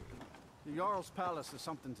 The Jarl's Palace is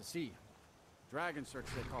something to see. Dragon Search,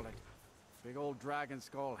 they call it. Big old dragon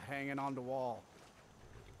skull hanging on the wall.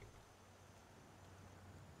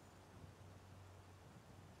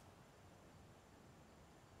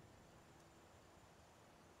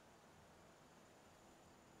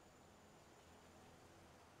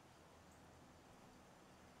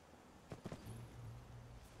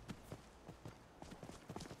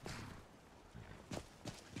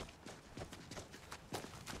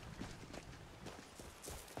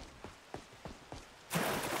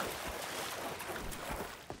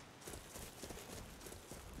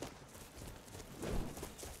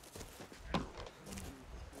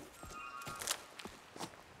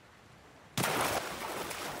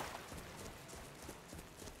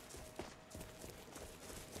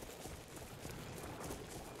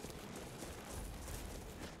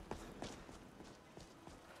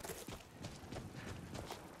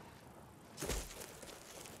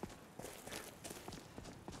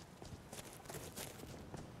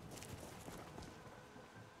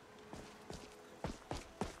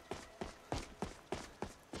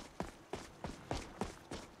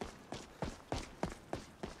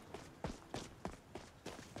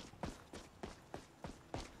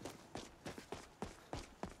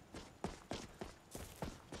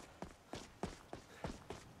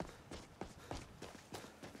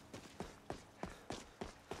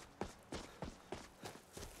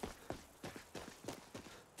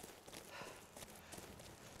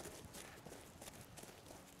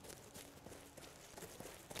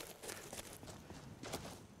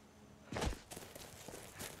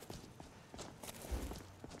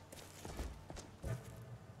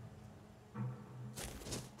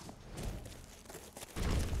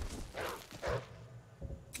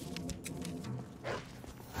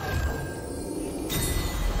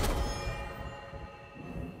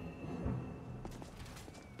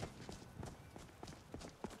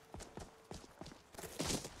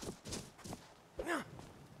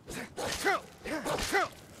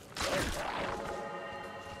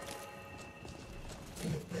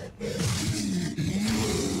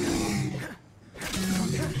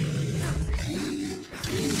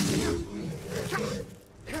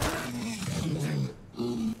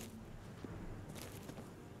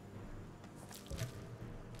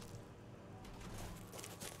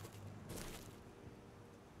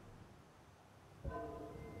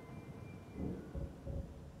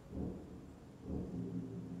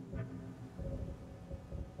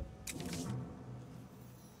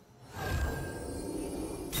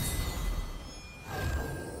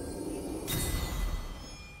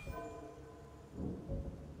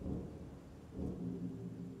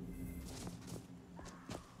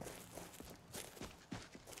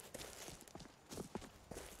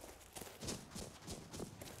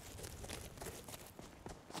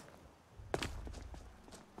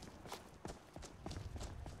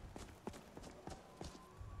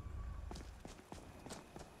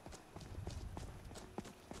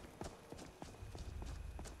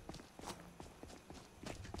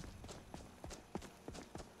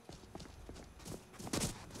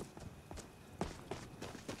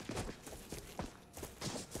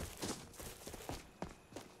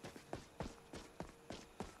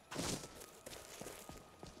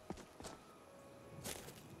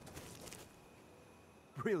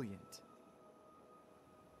 Brilliant.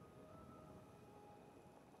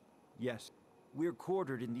 Yes, we're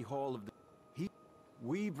quartered in the hall of the...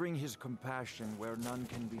 We bring his compassion where none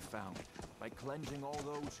can be found, by cleansing all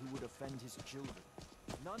those who would offend his children.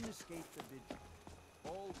 None escape the vigil.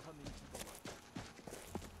 All come into the light.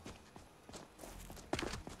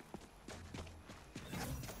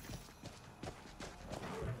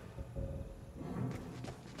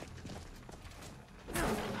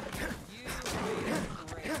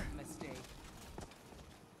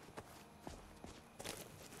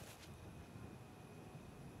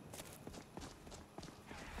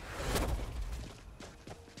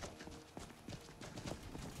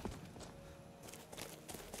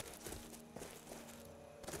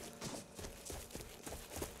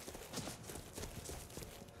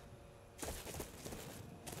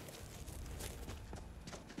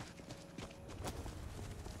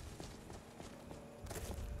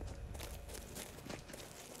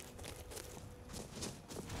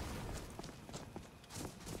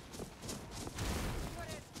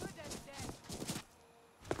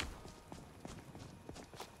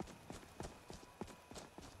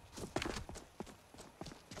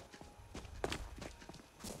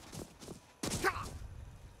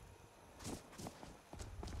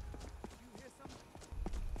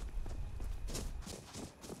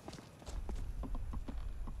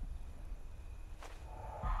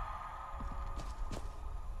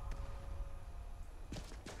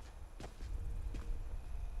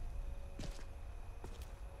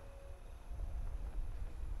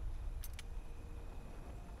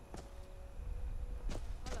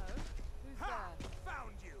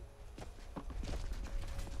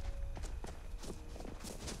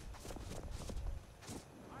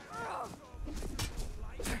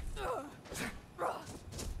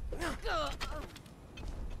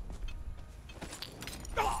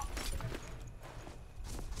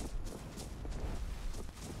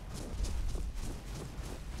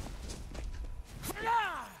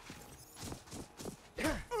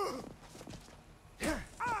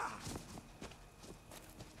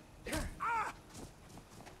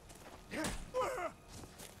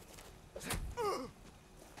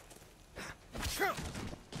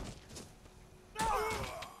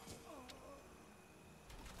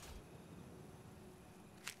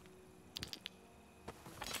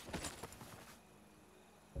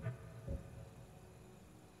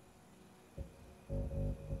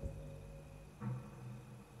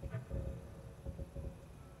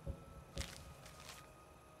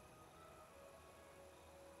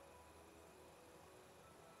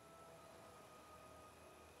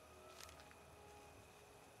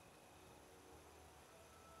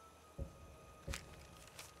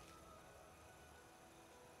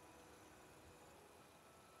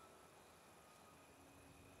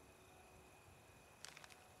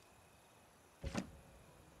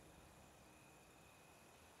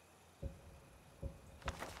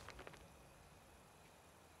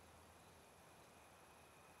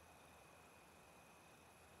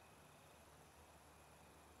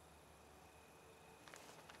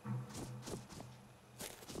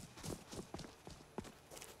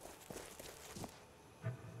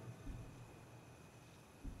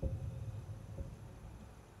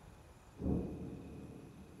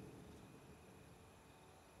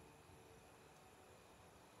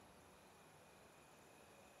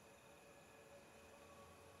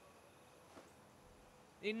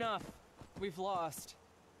 Enough. We've lost.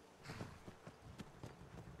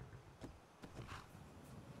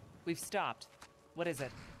 We've stopped. What is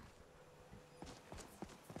it?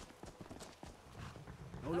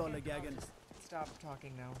 No lollygagging. Stop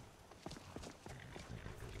talking now.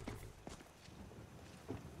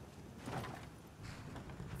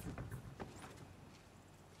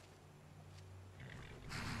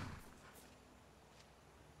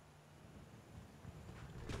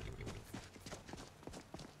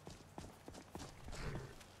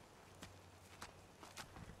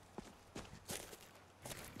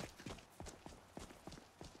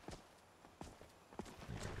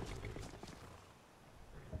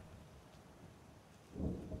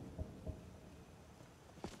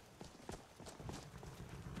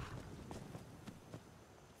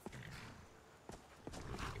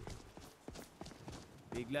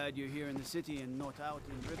 Be glad you're here in the city and not out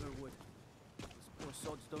in Riverwood. These poor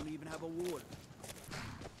sods don't even have a wall.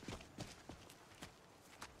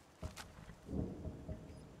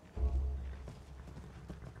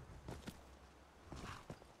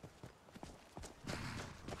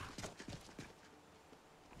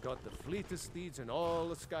 Got the fleetest steeds in all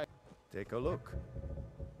the sky. Take a look.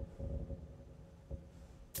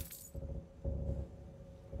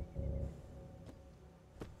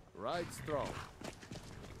 Ride strong.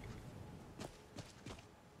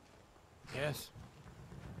 Yes.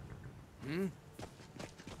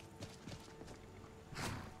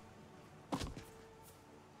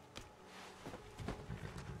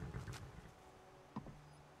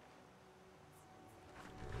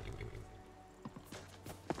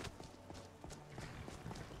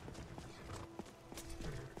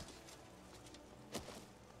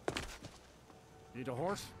 Need a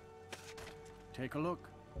horse? Take a look.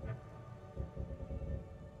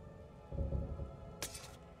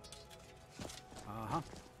 Uh-huh.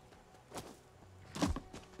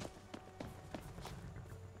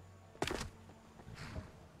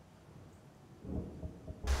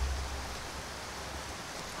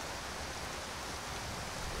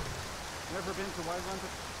 Never been to White Run?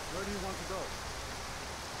 Where do you want to go?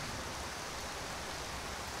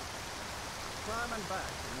 Climb and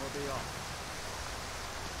back, and we'll be off.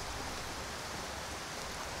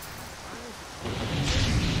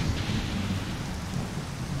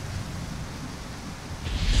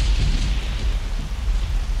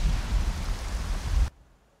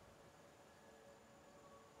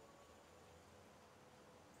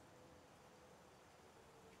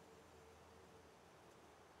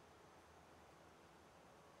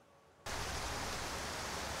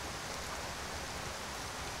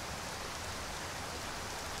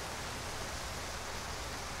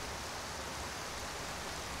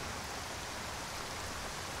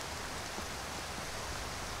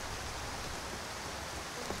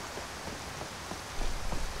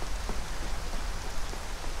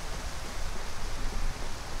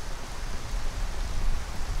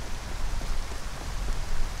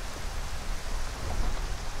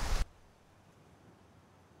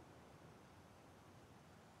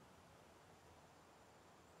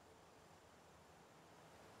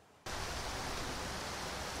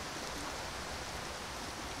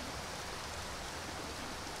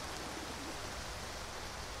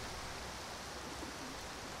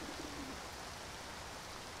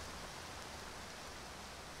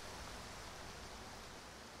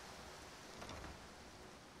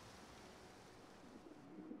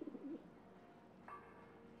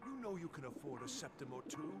 You know you can afford a septim or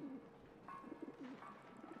two.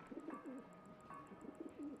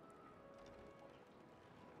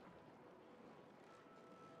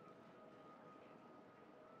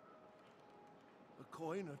 A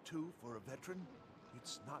coin or two for a veteran?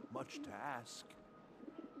 It's not much to ask.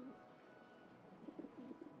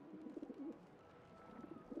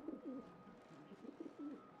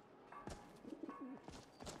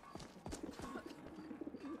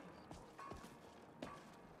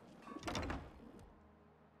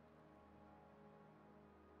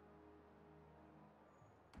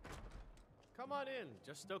 Come on in.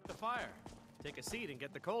 Just stoke the fire. Take a seat and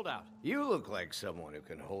get the cold out. You look like someone who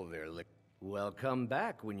can hold their liquor. Well, come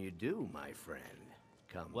back when you do, my friend.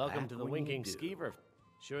 Welcome back to the when Winking you do. Skeever.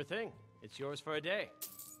 Sure thing. It's yours for a day.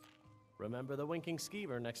 Remember the Winking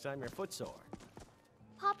Skeever next time you're footsore.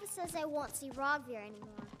 Papa says I won't see Rogvir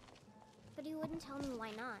anymore. But he wouldn't tell me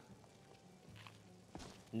why not.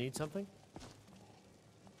 Need something?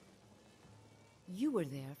 You were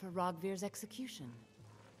there for Rogvir's execution.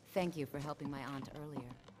 Thank you for helping my aunt earlier.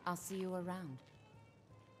 I'll see you around.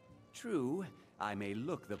 True, I may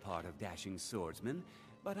look the part of dashing swordsman,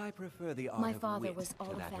 but I prefer the art My of father wit was all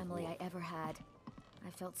to the that of family war. I ever had. I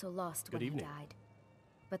felt so lost Good when evening. he died.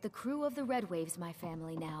 but the crew of the Red Wave's my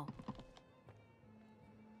family now.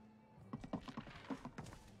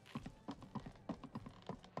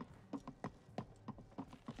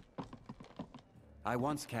 I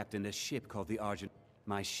once captained a ship called the Argent.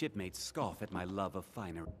 My shipmates scoff at my love of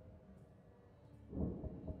finery.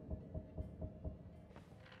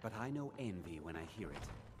 But I know envy when I hear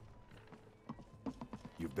it.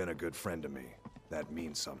 You've been a good friend to me. That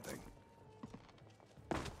means something.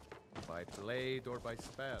 By blade or by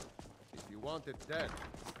spell. If you want it dead,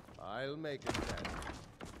 I'll make it dead.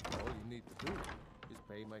 All you need to do is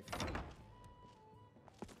pay my fee.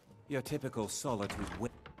 Your typical Solitude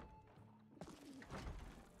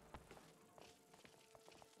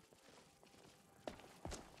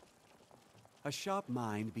A sharp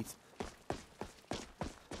mind beats...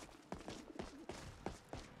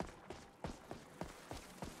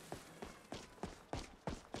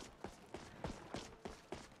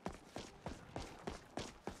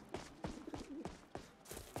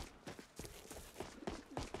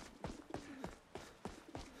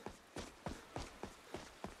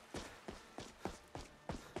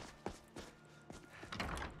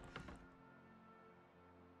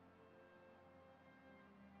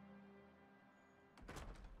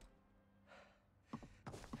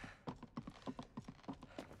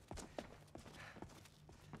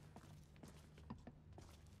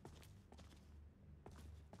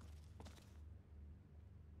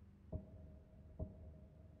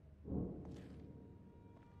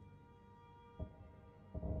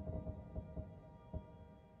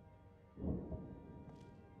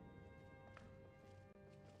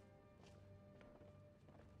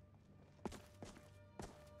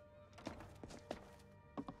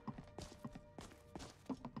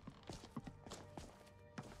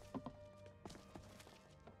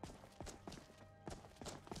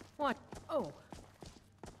 What? Oh.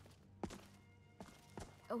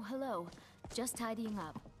 Oh, hello. Just tidying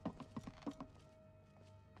up.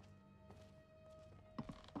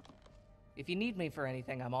 If you need me for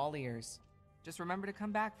anything, I'm all ears. Just remember to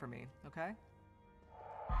come back for me, okay?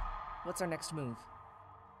 What's our next move?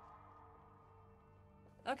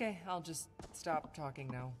 Okay, I'll just stop talking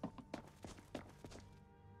now.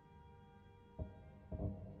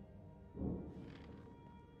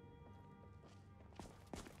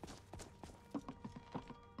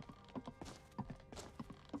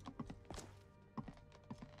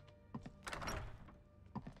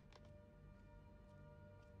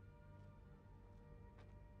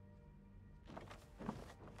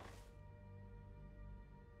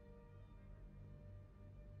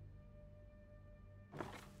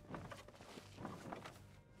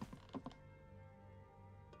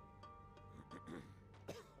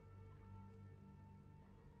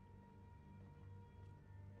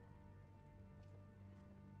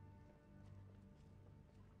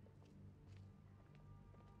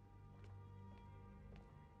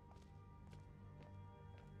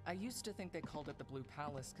 I used to think they called it the Blue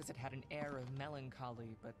Palace because it had an air of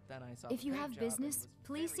melancholy, but then I saw If the you paint have job and business, was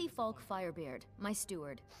please see Falk Firebeard, my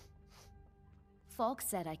steward. Falk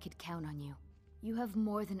said I could count on you. You have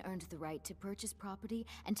more than earned the right to purchase property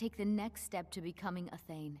and take the next step to becoming a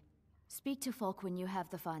Thane. Speak to Falk when you have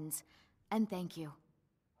the funds, and thank you.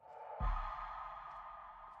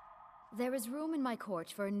 There is room in my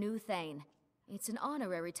court for a new Thane. It's an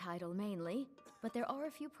honorary title mainly, but there are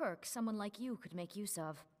a few perks someone like you could make use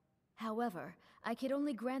of. However, I could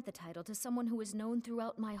only grant the title to someone who is known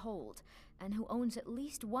throughout my hold, and who owns at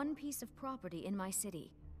least one piece of property in my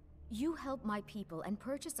city. You help my people and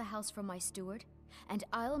purchase a house from my steward, and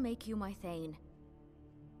I'll make you my Thane.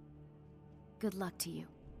 Good luck to you.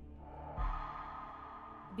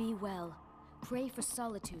 Be well. Pray for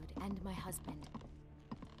Solitude and my husband.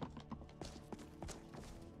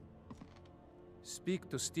 Speak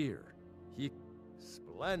to Steer. He...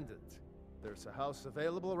 Splendid. There's a house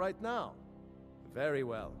available right now. Very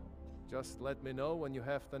well. Just let me know when you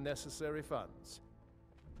have the necessary funds.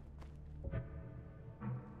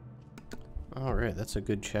 Alright, that's a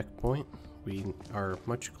good checkpoint. We are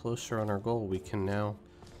much closer on our goal. We can now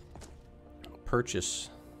purchase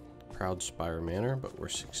Proudspire Manor, but we're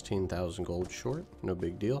 16,000 gold short. No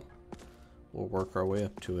big deal. We'll work our way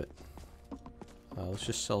up to it. Let's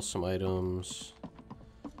just sell some items,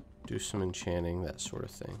 do some enchanting, that sort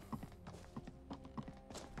of thing.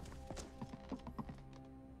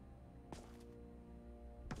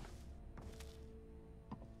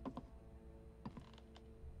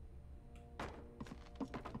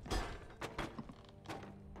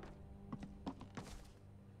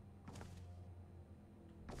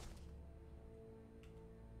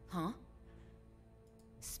 Huh?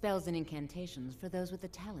 Spells and incantations for those with the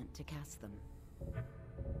talent to cast them.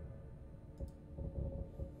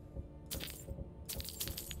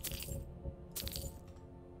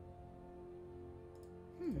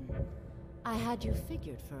 I had you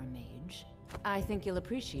figured for a mage. I think you'll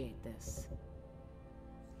appreciate this.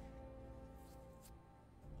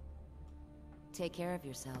 Take care of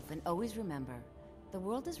yourself, and always remember, the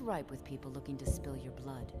world is ripe with people looking to spill your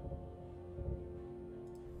blood.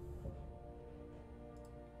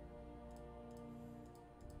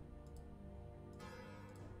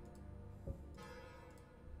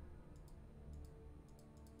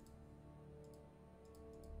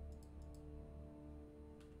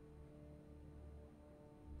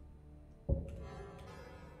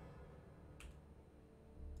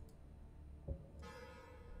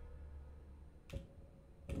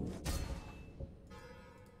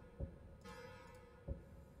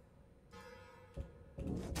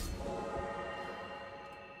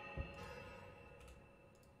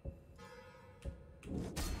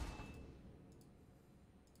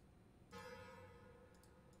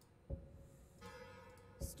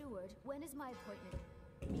 Steward, when is my appointment?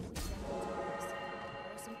 Meet with General Thomas.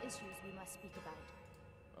 There are some issues we must speak about.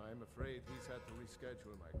 I'm afraid he's had to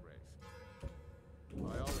reschedule, my grace.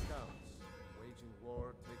 By all accounts, waging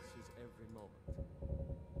war takes his every moment.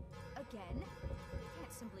 Again? You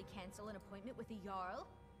can't simply cancel an appointment with the Jarl.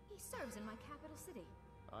 He serves in my capital city.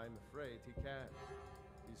 I'm afraid he can.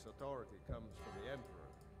 His authority comes from the Emperor,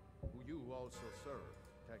 who you also serve,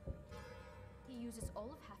 technically. He uses all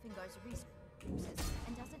of Hafingar's resources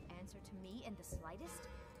and doesn't answer to me in the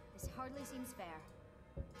slightest? This hardly seems fair.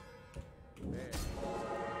 Fair is a word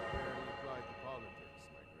rarely applied to politics,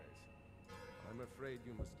 my grace. I'm afraid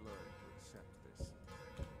you must learn to accept this.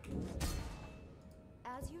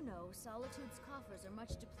 As you know, Solitude's coffers are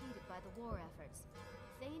much depleted by the war efforts.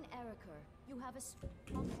 Thane Erikur, you have a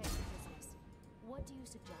strong head for business. What do you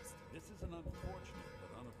suggest? This is an unfortunate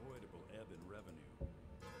but unavoidable ebb in revenue.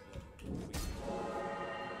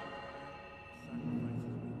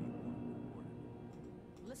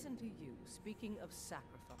 Listen to you, speaking of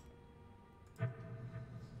sacrifice.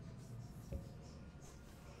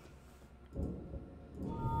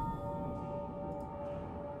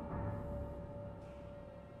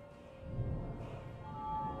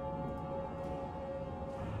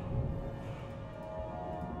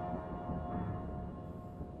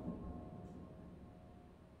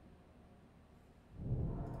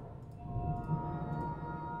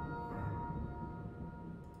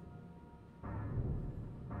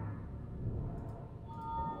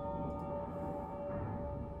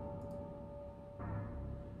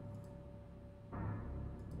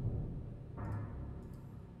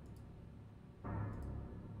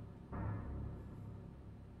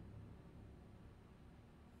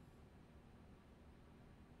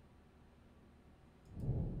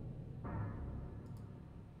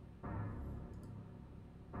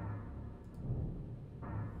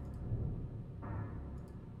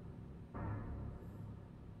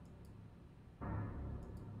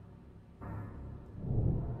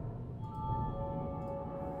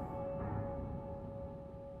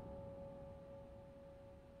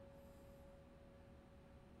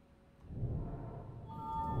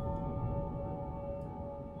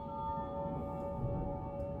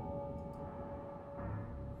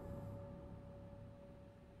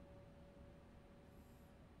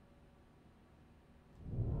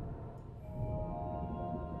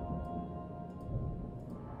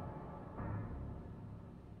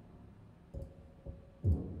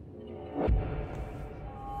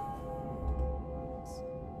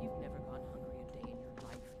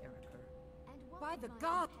 By the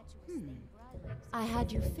god! I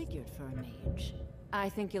had you figured for a mage. I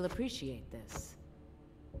think you'll appreciate this.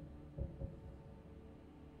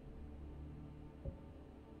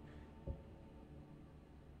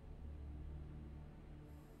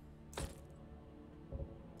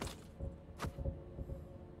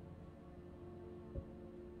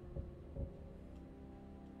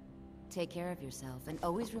 Take care of yourself, and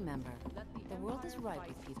always remember, the world is ripe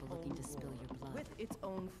with people looking to spill your blood. With its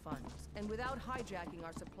own funds, and without hijacking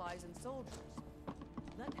our supplies and soldiers.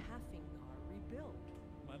 Let Hafingar rebuild.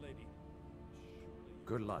 My lady,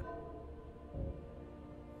 Good luck.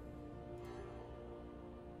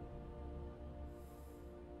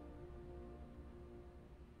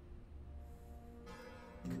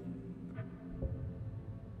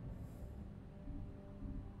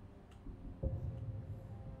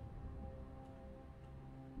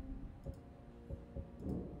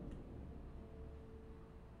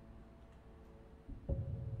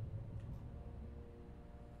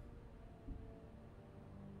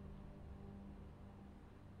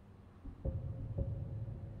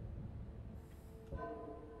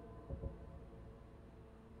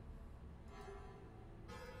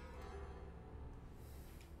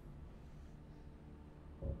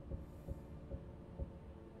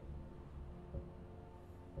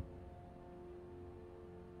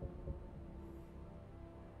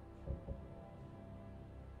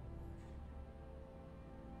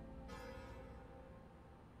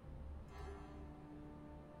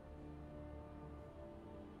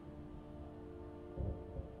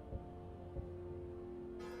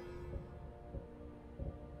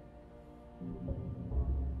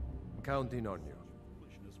 counting on you.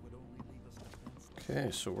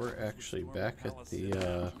 Okay, so we're actually back at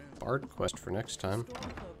the Bard quest for next time.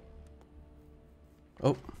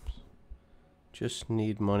 Oh, just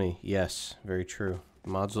need money. Yes, very true.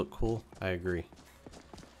 Mods look cool. I agree.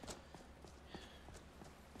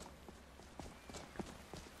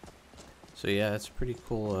 So yeah, it's pretty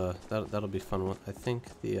cool. That'll be fun. I think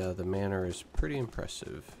the manor is pretty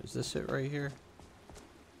impressive. Is this it right here?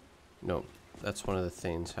 No, that's one of the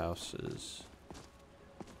Thane's houses.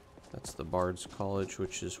 That's the Bard's College,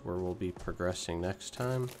 which is where we'll be progressing next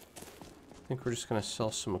time. I think we're just gonna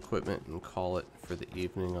sell some equipment and call it for the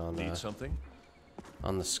evening on Need something?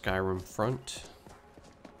 On the Skyrim front.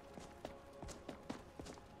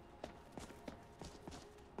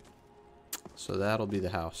 So that'll be the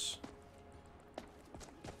house.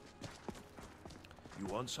 You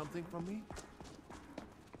want something from me?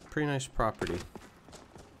 Pretty nice property.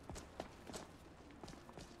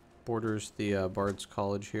 Borders the Bard's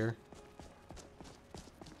College here.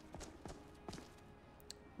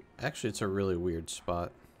 Actually, it's a really weird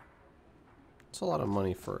spot. It's a lot of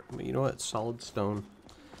money for it. You know what? Solid stone.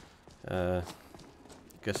 I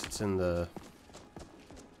guess it's in the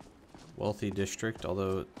wealthy district,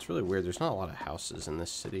 although it's really weird. There's not a lot of houses in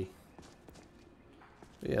this city.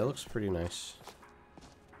 But yeah, it looks pretty nice.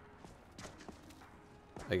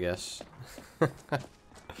 I guess.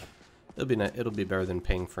 It'll be better than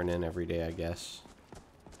paying for an inn every day, I guess.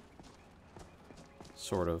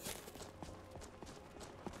 Sort of.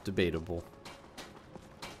 Debatable.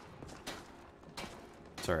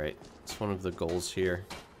 It's alright. It's one of the goals here.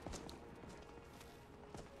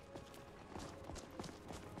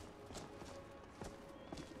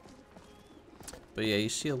 But yeah, you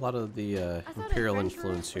see a lot of the Imperial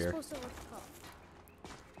influence here.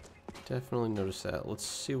 Definitely notice that. Let's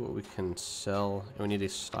see what we can sell. And we need to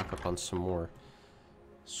stock up on some more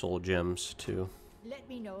soul gems too. Let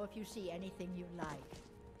me know if you see anything you like.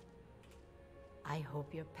 I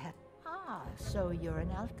hope your pet. Ah, so you're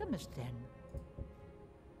an alchemist then.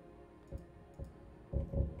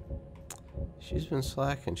 She's been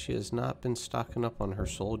slacking. She has not been stocking up on her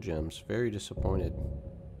soul gems. Very disappointed.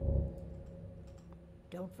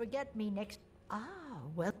 Don't forget me next. Ah,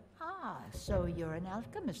 well. Ah, so you're an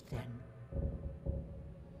alchemist then.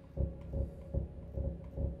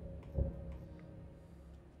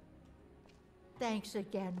 Thanks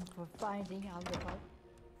again for finding out about.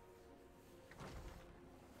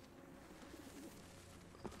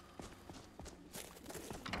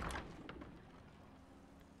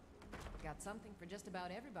 Got something for just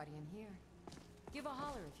about everybody in here. Give a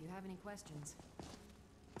holler if you have any questions.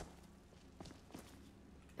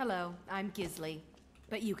 Hello, I'm Gisley,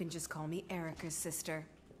 but you can just call me Erica's sister.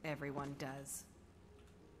 Everyone does.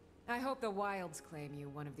 I hope the wilds claim you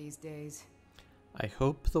one of these days. I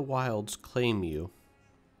hope the wilds claim you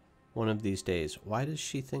one of these days. Why does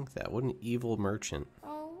she think that? What an evil merchant.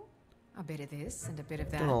 Oh, a bit of this and a bit of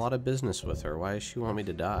I've that. done a lot of business with her. Why does she want me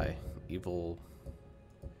to die? Evil.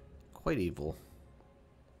 Quite evil.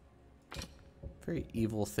 Very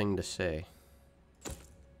evil thing to say.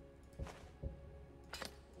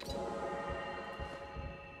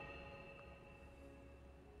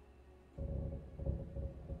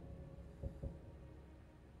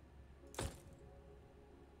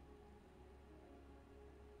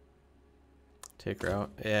 Take her out.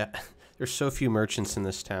 Yeah, there's so few merchants in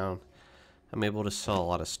this town. I'm able to sell a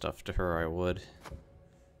lot of stuff to her. I would.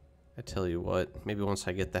 I tell you what, maybe once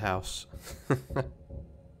I get the house.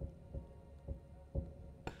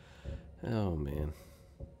 Oh man.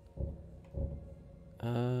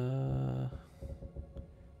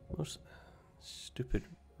 Most stupid.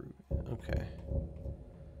 Okay.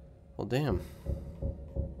 Well, damn.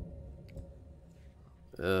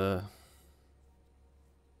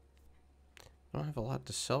 I don't have a lot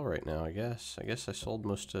to sell right now, I guess. I sold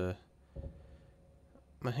most of... I'm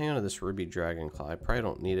gonna hang on to this ruby dragon claw. I probably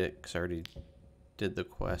don't need it because I already did the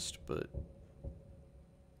quest, but...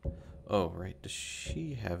 Oh, right. Does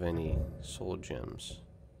she have any soul gems?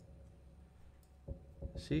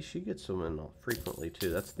 See, she gets them in frequently, too.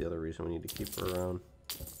 That's the other reason we need to keep her around.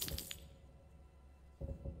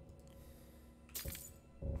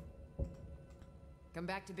 Come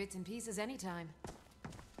back to bits and pieces anytime.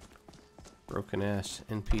 Broken ass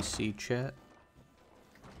NPC chat.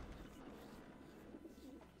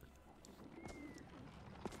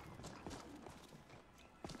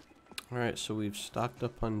 Alright, so we've stocked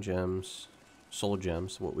up on gems, soul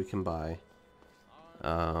gems, what we can buy.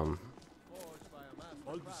 All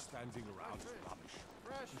this standing around is rubbish.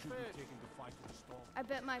 You should be taking the fight to the storm. I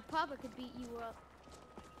bet my papa could beat you up.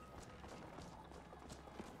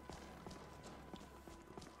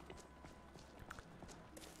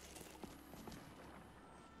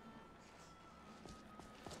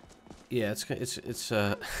 Yeah,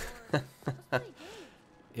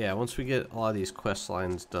 yeah, once we get a lot of these quest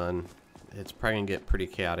lines done, it's probably gonna get pretty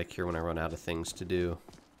chaotic here when I run out of things to do.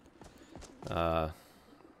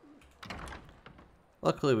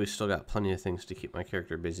 Luckily, we still got plenty of things to keep my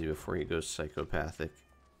character busy before he goes psychopathic.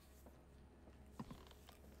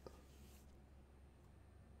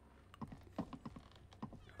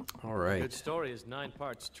 All right. A good story is 9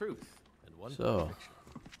 parts truth and 1 So. part fiction.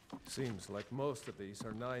 Seems like most of these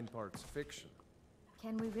are 9 parts fiction.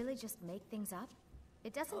 Can we really just make things up?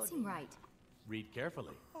 It doesn't seem right. Read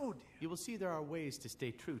carefully. Oh dear. You will see there are ways to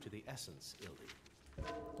stay true to the essence, Ildi.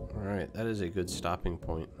 Alright, that is a good stopping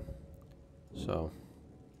point. So,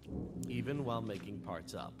 even while making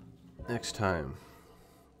parts up. Next time,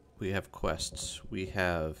 we have quests. We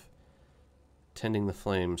have Tending the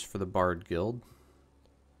Flames for the Bard Guild.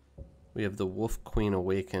 We have the Wolf Queen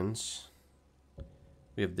Awakens.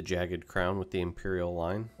 We have the Jagged Crown with the Imperial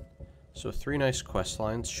line. So 3 nice quest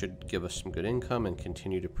lines should give us some good income and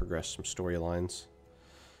continue to progress some storylines.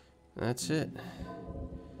 That's it.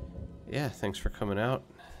 Yeah, thanks for coming out.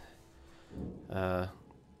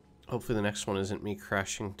 Hopefully the next one isn't me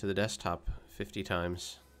crashing to the desktop 50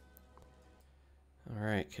 times.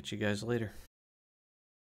 Alright, catch you guys later.